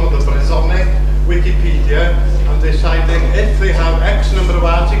Breton or the Bretonic Wikipedia and deciding if they have X number of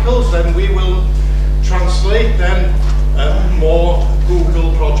articles, then we will translate them more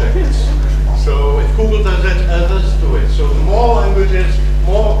Google projects. So if Google does it, others do it. So the more languages,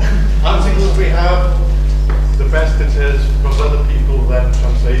 more articles we have, the best it is, because other people then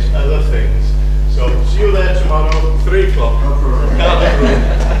translate other things. So see you there tomorrow, 3 o'clock. No problem.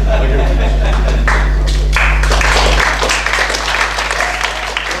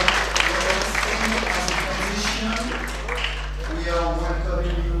 We are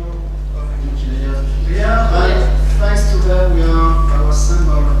welcoming you of Wikimedia. And thanks to them, we are our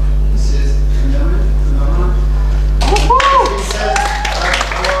symbol. This is Manuel. We said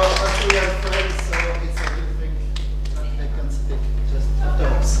our Austrian friends, so it's a good thing that they can speak just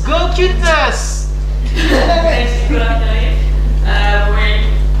adults. Go cuteness! Thanks, Nicolas. We're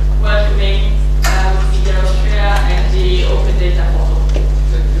welcoming Wikimedia Austria and the Open Data Portal.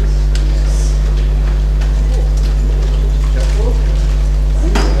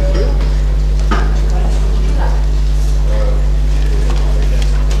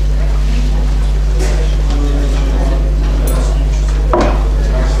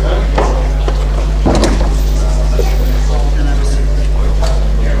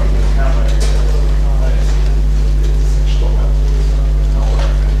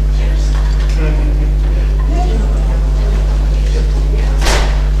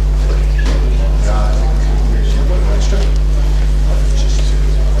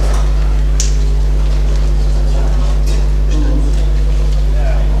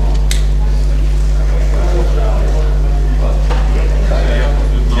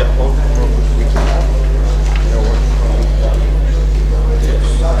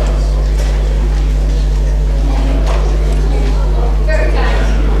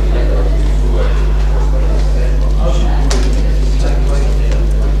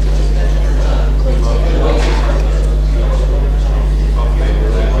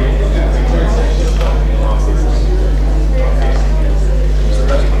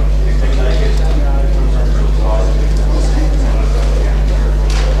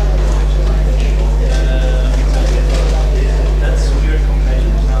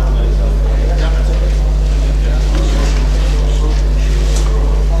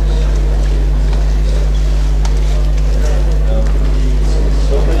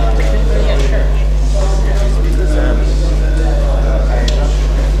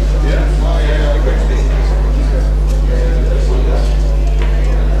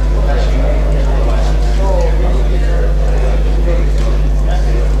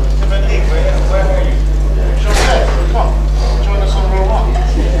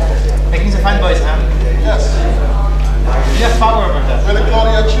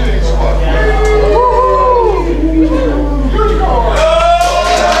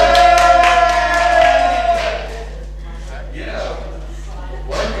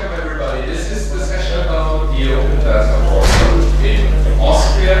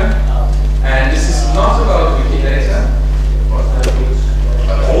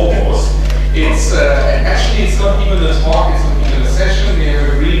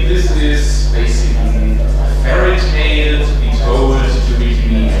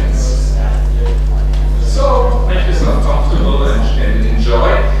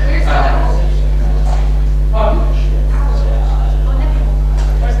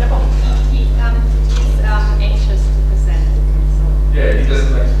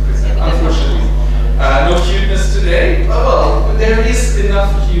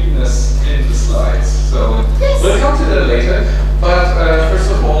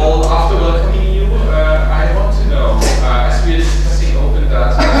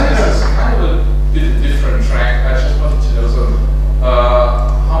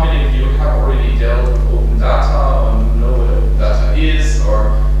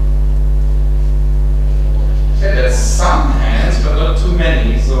 too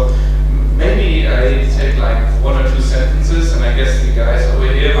many. So maybe I take like 1 or 2 sentences, and I guess the guys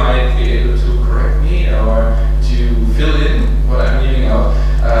over here might be able to correct me or to fill in what I'm leaving out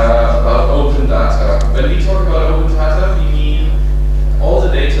about open data. When we talk about open data, we mean all the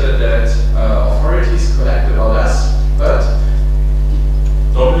data that authorities collect about us, but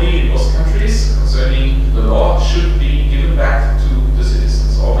normally in most countries concerning the law should be given back to the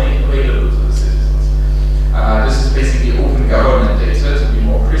citizens or made available to the citizens. This is basically open government data, to be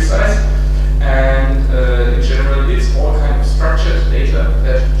more precise, and in general it's all kind of structured data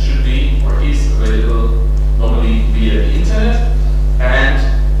that should be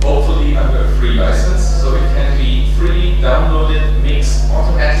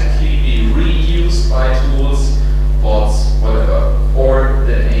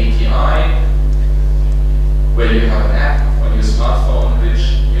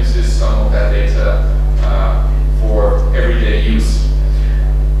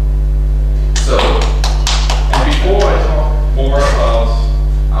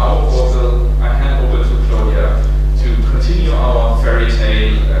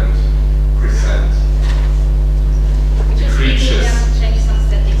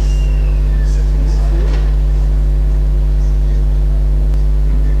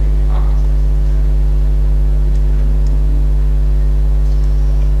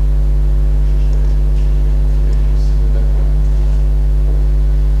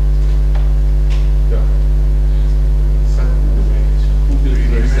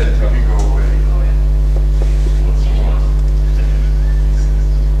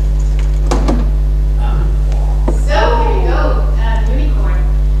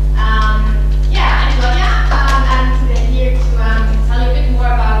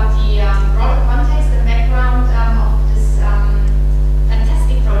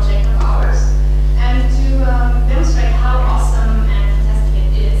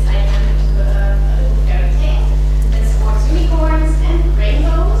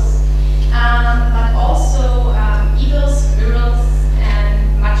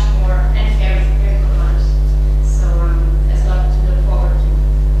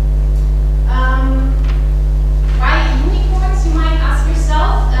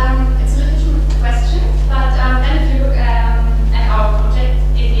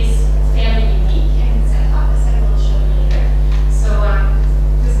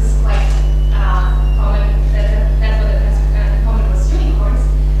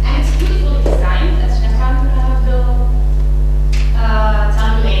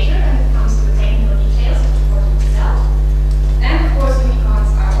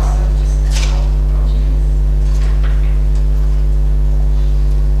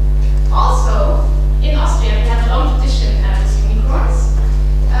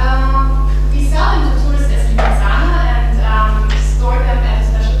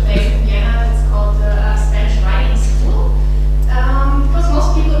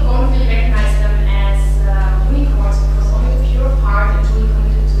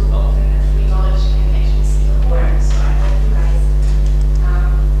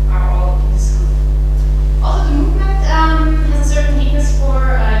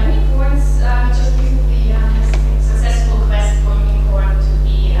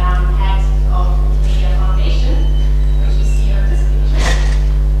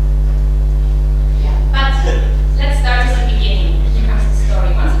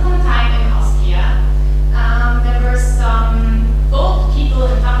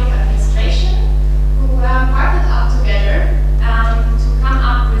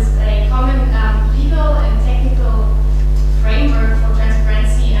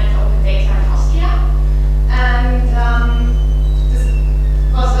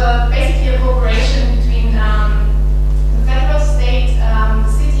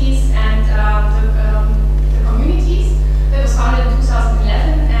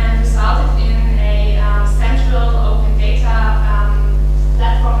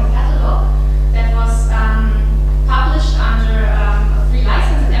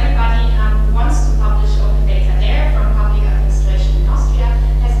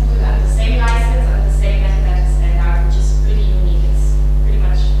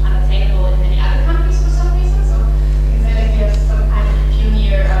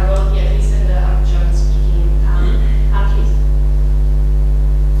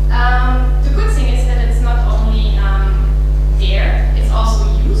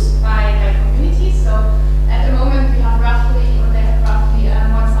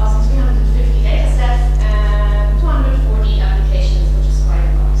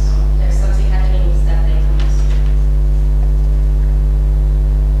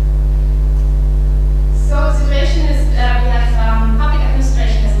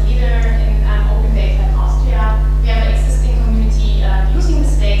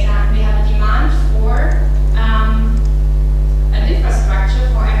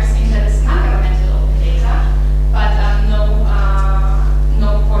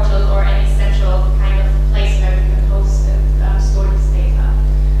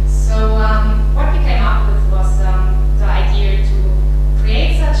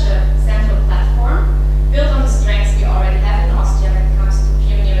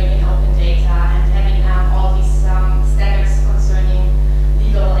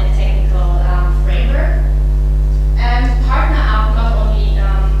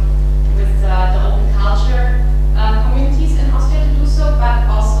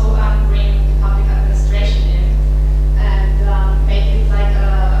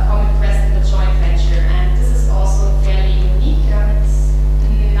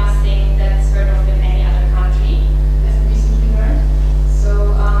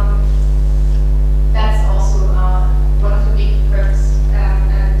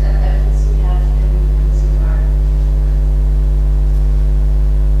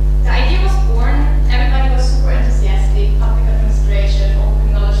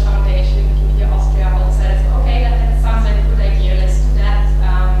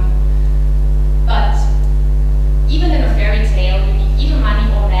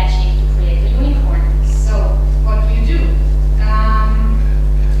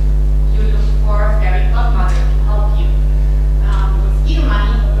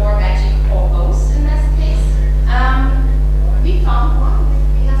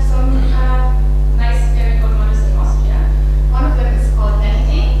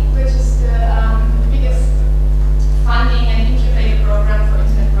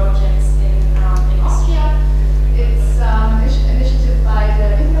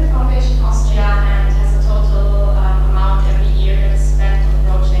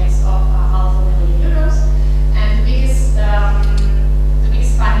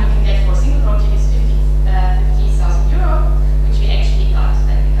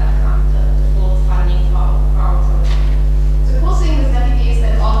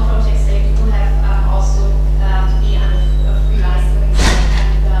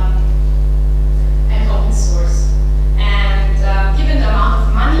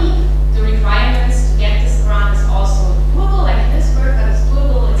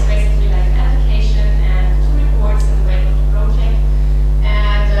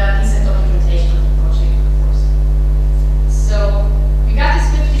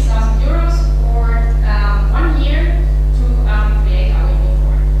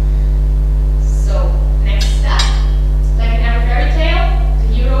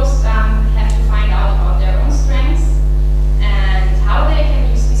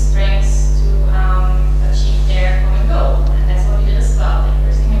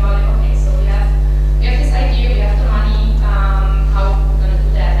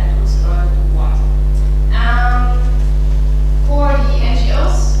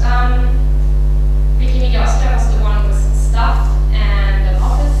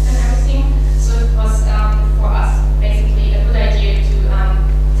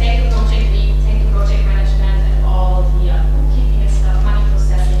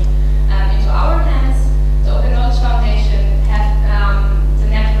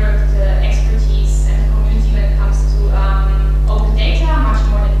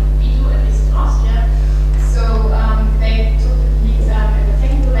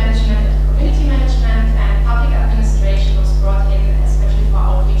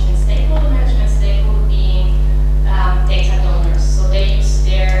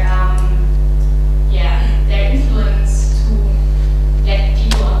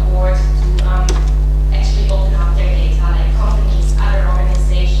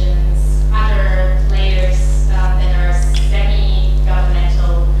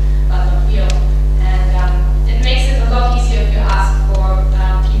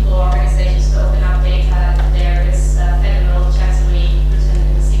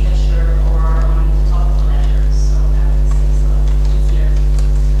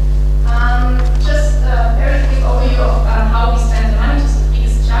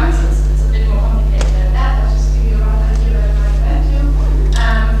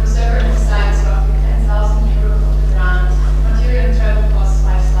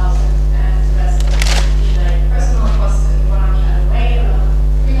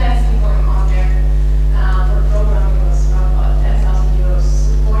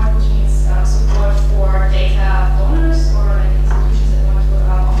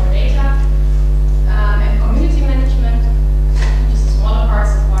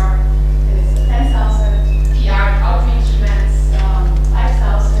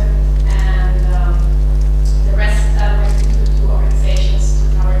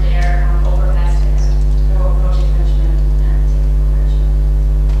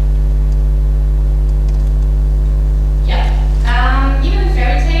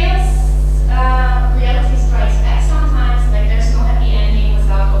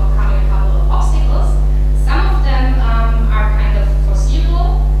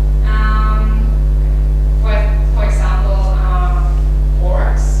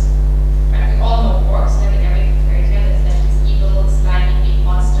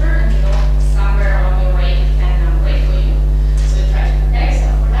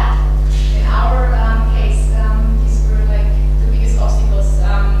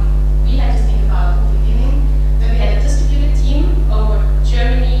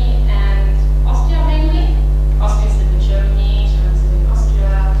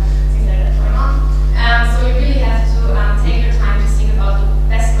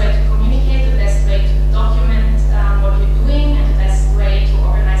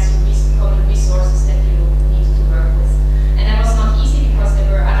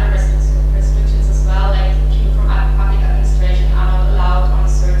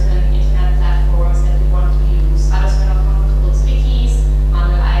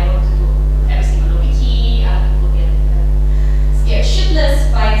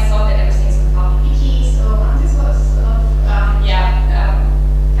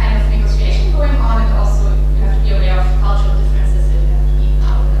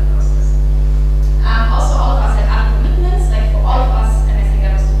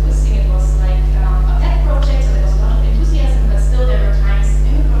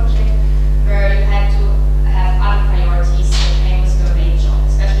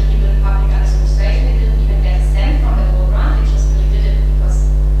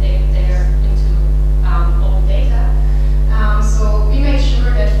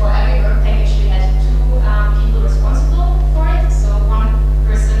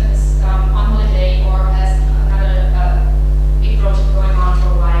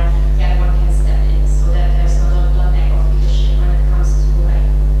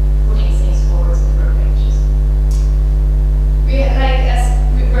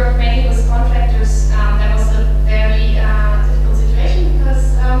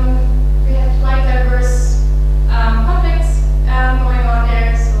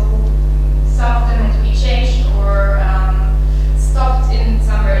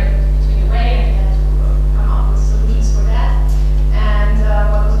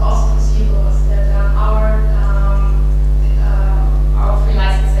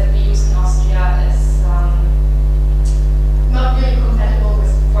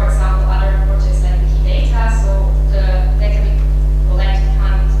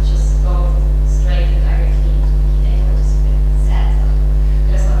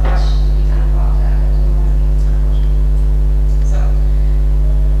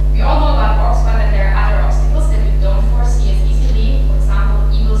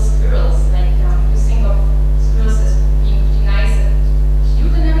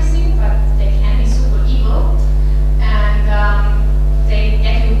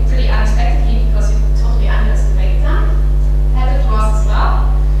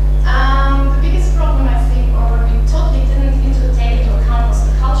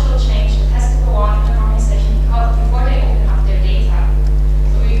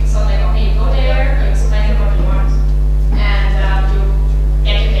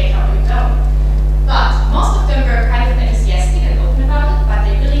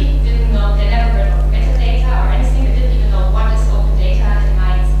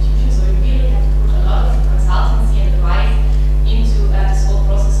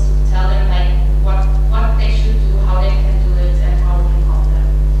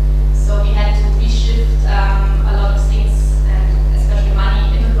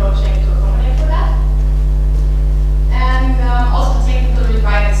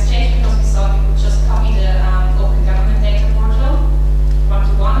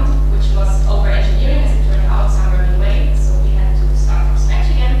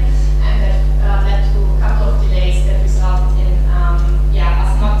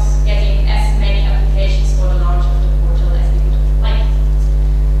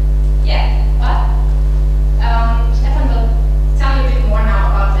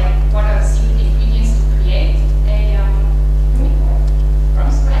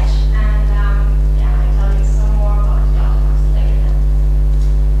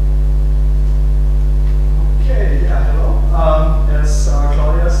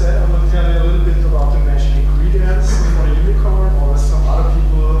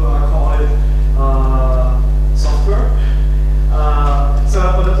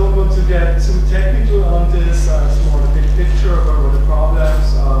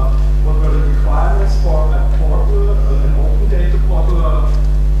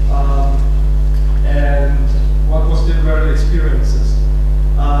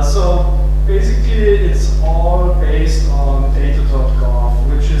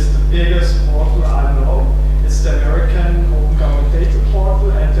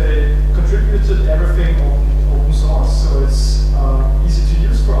implemented everything open source, so it's easy to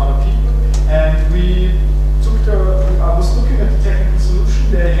use for other people. And we took I was looking at the technical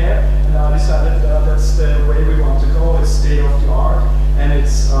solution they had, and I decided that's the way we want to go. It's state of the art, and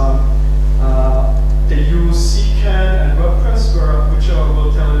it's they use CCAN and WordPress, which I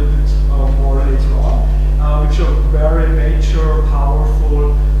will tell you a bit more later on, which are very major,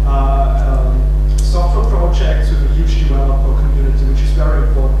 powerful software projects with a huge developer community, which is very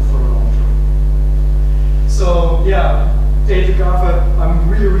important for the long term. So yeah, DataGov, I'm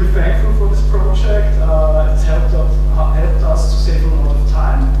really, really thankful for this project. It's helped us to save a lot of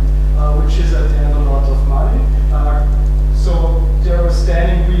time, which is at the end a lot of money. So there was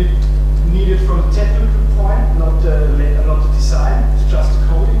standing we needed from the technical point, not the design, it's just the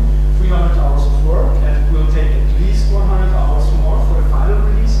coding, 300 hours of work, and it will take at least 100 hours more for the final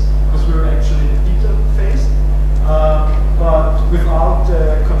release, because we're actually in the beta phase. But without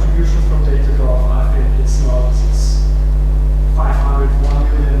the contribution from DataGov, I think it's 500, 1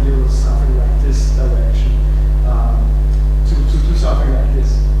 million euros, something like this direction, to do something like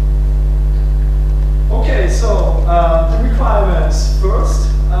this. Okay, so the requirements.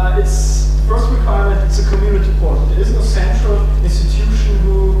 First requirement, it's a community portal. There is no central institution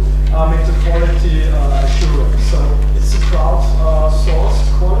who make the quality assurance. So it's a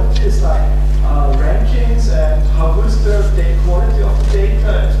crowd-sourced quality. It's like rankings and how good is the quality of the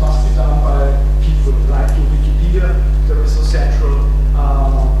data. It must be done by people like in Wikipedia. There is a central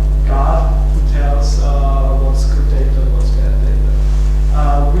guard who tells what's good data and what's bad data.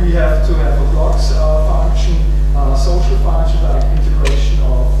 We have to have a blogs function, social function like integration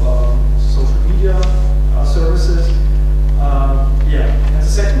of social media services. And the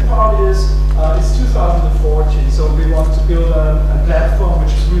second part is it's 2014, so we want to build a platform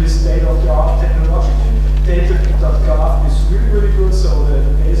which is really state-of-the-art technologically. Data.gov is really, really good, so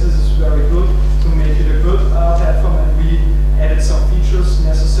the basis is very good to make it a good platform, and we added some features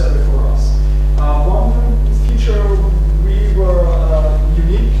necessary for us. One feature we were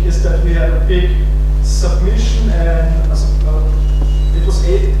unique is that we had a big submission, and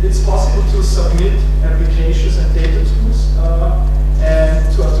it's possible to submit applications and data tools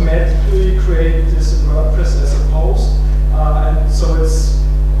and to automatically create this in WordPress as a post, and so it's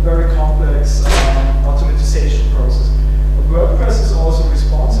very complex automatization process. WordPress is also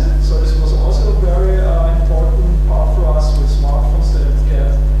responsive, so this was also a very important part for us with smartphones that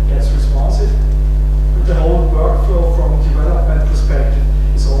it gets responsive. The whole workflow from a development perspective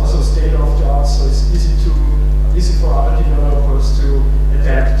is also state-of-the-art, so it's easy for other developers to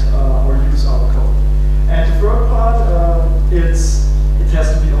adapt or use our code. And the third part, it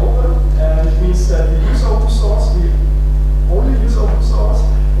has to be open, and it means that we use open source. We only use open source.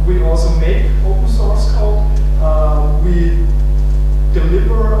 We also make open source code. We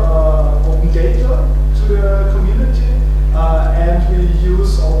deliver open data to the community, and we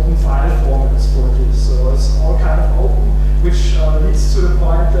use open file formats for this. So it's all kind of open, which leads to the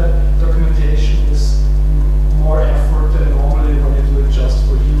point that documentation is more effort than normally when you do it just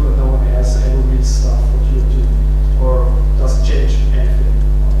for you and no one else ever reads stuff what you're doing or doesn't change anything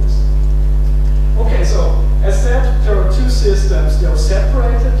on this. Okay, so as said, there are two systems. They are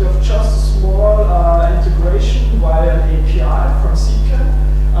separated. They have just a small integration via an API from CCAN.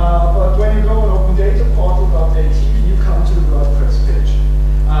 But when you go on opendataportal.at, you come to the WordPress page.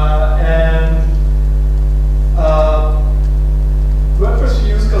 WordPress we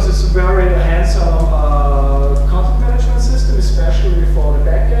use because it's a very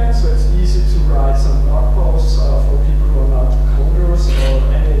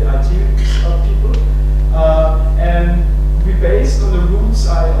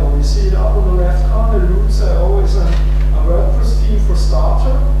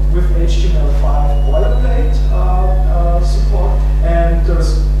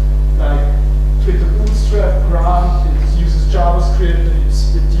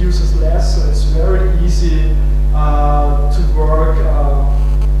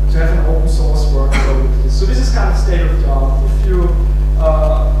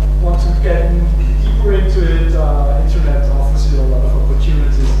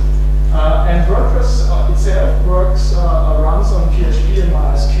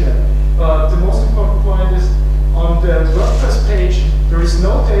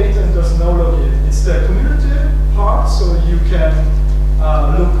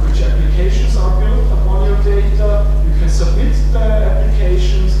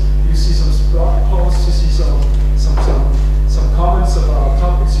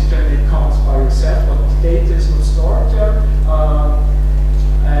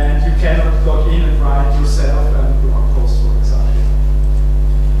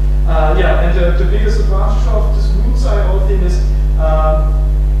the biggest advantage of this root-side thing is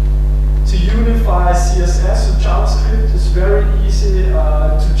to unify CSS and JavaScript is very easy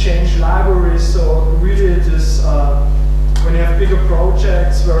to change libraries. So really it is, when you have bigger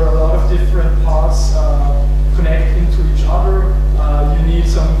projects where a lot of different parts connect into each other, you need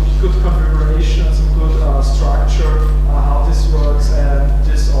some good configuration, some good structure, how this works, and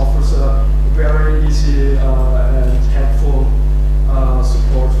this offers a very easy and helpful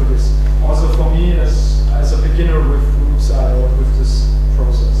support for this. Also for me as a beginner with root-side or with this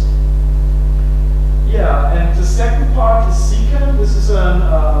process. Yeah, and the second part is CCAN. This is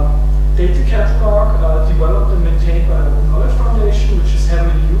a data catalog developed and maintained by the Open Knowledge Foundation, which is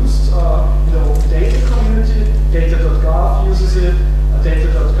heavily used in the open data community. Data.gov uses it,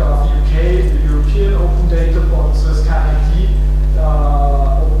 Data.gov UK, the European Open Data Portal, so it's kind of the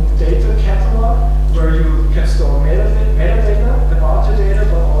open data catalog where you can store metadata about your data,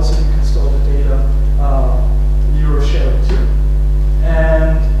 but also you can store the data you're sharing too.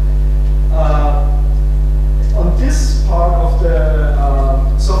 And on this part of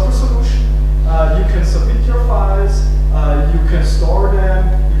the software solution, you can submit your files, you can store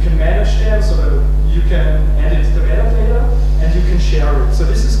them, you can manage them so that you can edit the metadata, and you can share it. So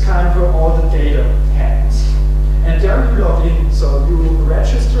this is kind of where all the data happens. And there you log in, so you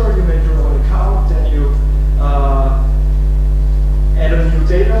register, you make your own account, then you add a new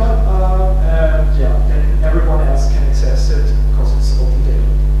data, and yeah, then everyone else can access it because it's open data.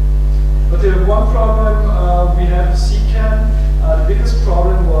 But the one problem we have with CCAN, the biggest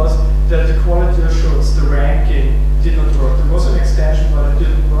problem was that the quality assurance, the ranking, did not work. There was an extension, but it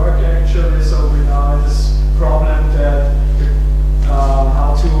didn't work actually, so we now have this problem that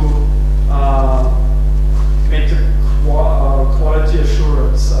how to make the quality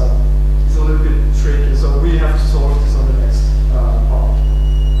assurance is a little bit tricky, so we have to solve this on the next part.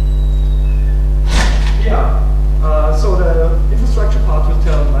 Yeah, so the infrastructure part will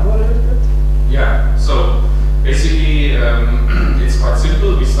tell Manuel a little bit. Yeah, so basically it's quite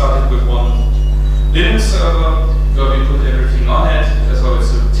simple. We started with one Linux server where we put everything on it. So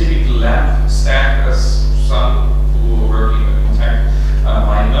it's a typical LAMP stack, as some who are working with tech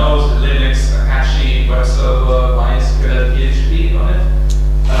might know. Linux, Apache, web server, MySQL, PHP on it.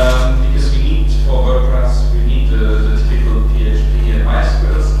 Because we need, for WordPress, we need the typical PHP and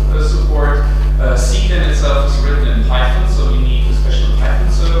MySQL support. CCAN itself is written in Python, so we need a special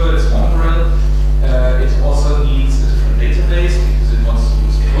Python server. It's Mongrel. It also needs a different database because it wants to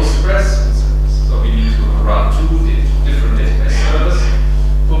use Postgres. So we need to run two different database servers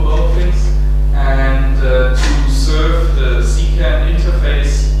for both things. And to serve the CCAN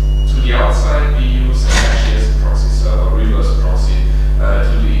interface to the outside, we use Apache as a proxy server, reverse proxy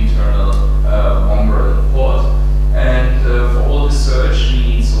to the internal Mongrel port. And for all the search, we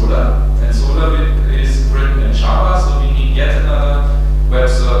need Soda. And Soda is written in Java, so we need yet another web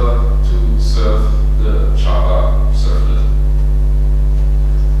server to serve the Java servlet.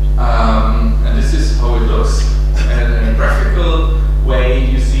 And this is how it looks. And in a graphical way,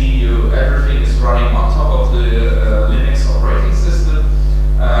 you see everything is running on top of the Linux operating system.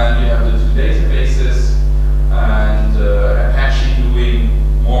 And you have the two databases, and Apache doing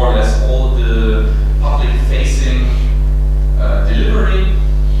more or less all the public-facing delivery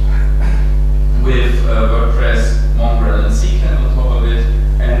with WordPress, Mongrel, and CCAN on top of it.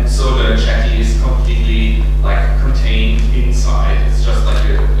 And so the Chatty is completely like contained inside. It's just like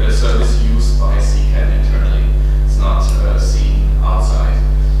a service used by CCAN internally. It's not seen outside.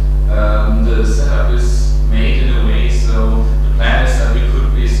 The setup is made in a way so the plan is that we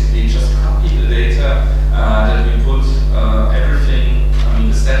could basically just copy the data, that we put everything, I mean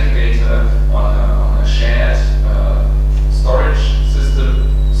the static data, on a shared storage system,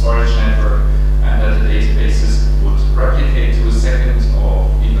 storage network, and that the databases would replicate to a second or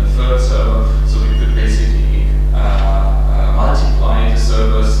even third server, so we could basically multiply the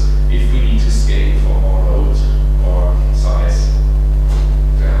servers if we need to scale for more load or size.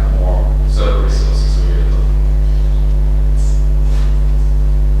 There are more server resources available.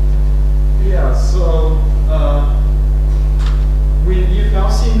 Yeah, so you've now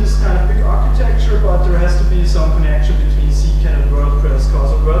seen this kind of big architecture, but there has to be some connection between CCAN and WordPress,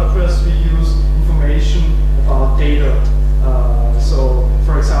 because on WordPress we use information about data. So,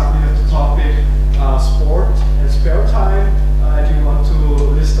 for example, you have the topic sport and spare time, and you want to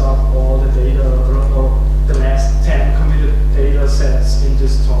list out all the data, or the last 10 committed data sets in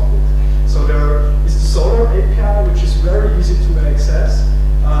this topic. So there is the Solar API, which is very easy to access.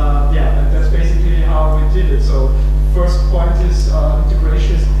 Yeah, and that's basically how we did it. So first point is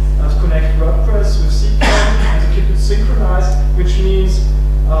integration is to connect WordPress with CCAN and to keep it synchronized, which means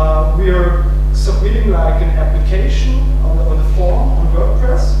we are submitting like an application on the form on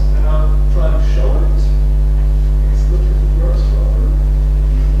WordPress, and I'll try to show it. Let's look if it works properly.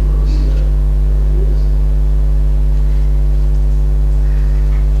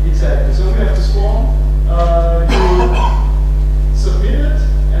 Exactly. So we have this form. You submit it,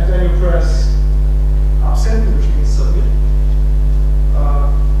 and then you press send, which means submit.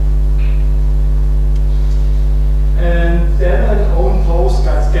 And then an own post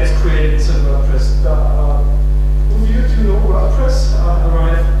gets created in WordPress. Who of you do know WordPress or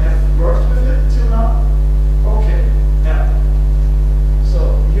have worked with it till now? Okay, yeah. So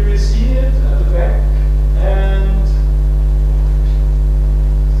here you see it at the back, and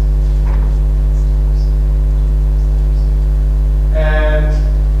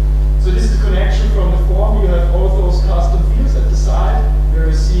so this is the connection from the form. You have all of those custom fields at the side where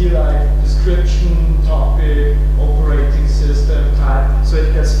you see like description, topic, operating system, type. So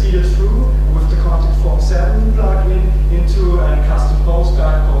it gets feeded through with the Contact Form 7 plugin into a custom post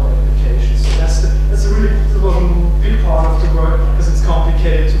type called application. So that's a really big part of the work because it's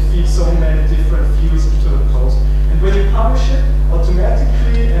complicated to feed so many different fields into the post. And when you publish it,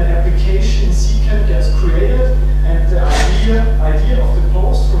 automatically an application in CCAN gets created, and the idea of the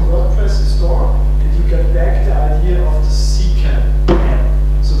post from WordPress is stored, and you get back the idea of the CCAN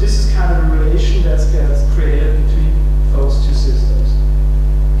app. So this is kind of the relation that gets created between those two systems.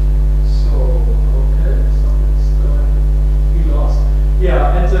 So, okay, something's going, we lost.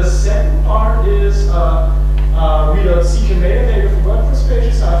 Yeah, and the second part is we got CCAN metadata for WordPress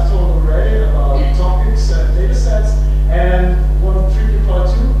pages. I've told already about topics and datasets. And one tricky part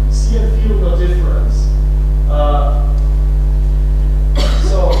too, see and feel no difference.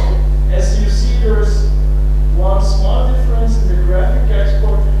 So, as you see, there's one small difference in the graphic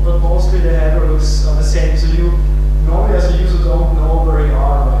export, but mostly the header looks the same. So you normally, as a user, don't know where you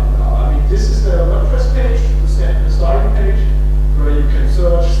are right now. I mean, this is the WordPress page, the starting page, where you can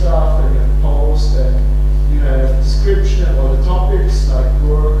search stuff and you can post, and you have description and all the topics like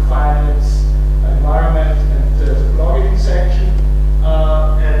work, finance, environment, and the blogging section.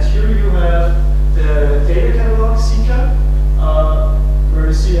 And here you have the data catalog, CCAN, where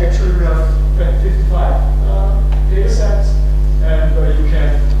you see actually we have 55 data sets, and where you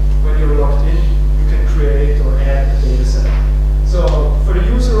can, when you're logged in, you can create or add a data set. So for the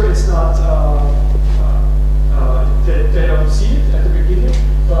user, it's not, they don't see it at the beginning,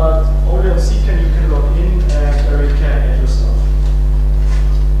 but only on CCAN you can log in and there you can add your stuff.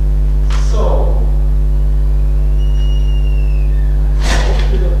 So,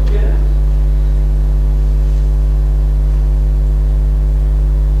 open it up again.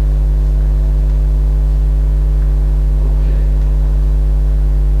 Okay.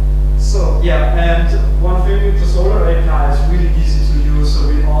 So, yeah, and one thing with the Solar API is really easy to use. So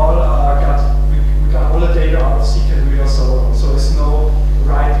we all we got all the data out of CCAN via Solar. So there's no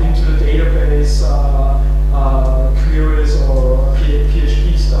write into the database queries or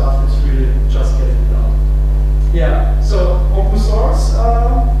PHP stuff. It's really just getting it done. Yeah, so open source,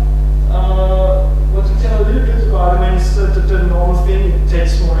 what to tell a little bit about, I mean, it's the normal thing. It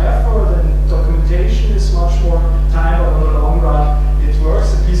takes more effort and documentation is much more time, but in the long run it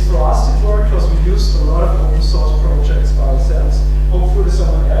works. At least for us it worked because we used a lot of open source projects by ourselves. Hopefully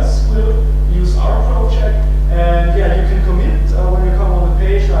someone else will use our project. And yeah, you can commit when you come on the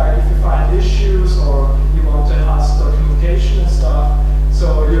page, like if you find issues or you want to enhance documentation and stuff.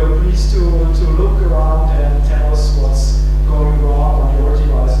 So you're pleased to look around and tell us what's going wrong on your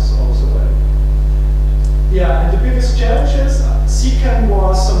devices also. Yeah, and the biggest challenges, CCAN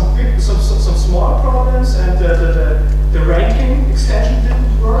was some small problems, and the ranking extension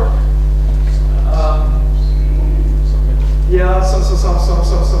didn't work. Yeah, some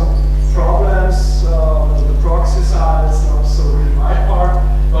problems on the proxy side. It's not so really my part,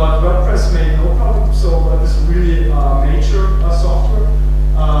 but WordPress made no problem. So that is really major software.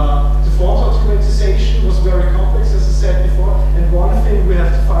 The font optimization was very complex, as I said before. And one thing we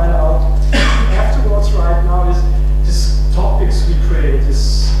have to find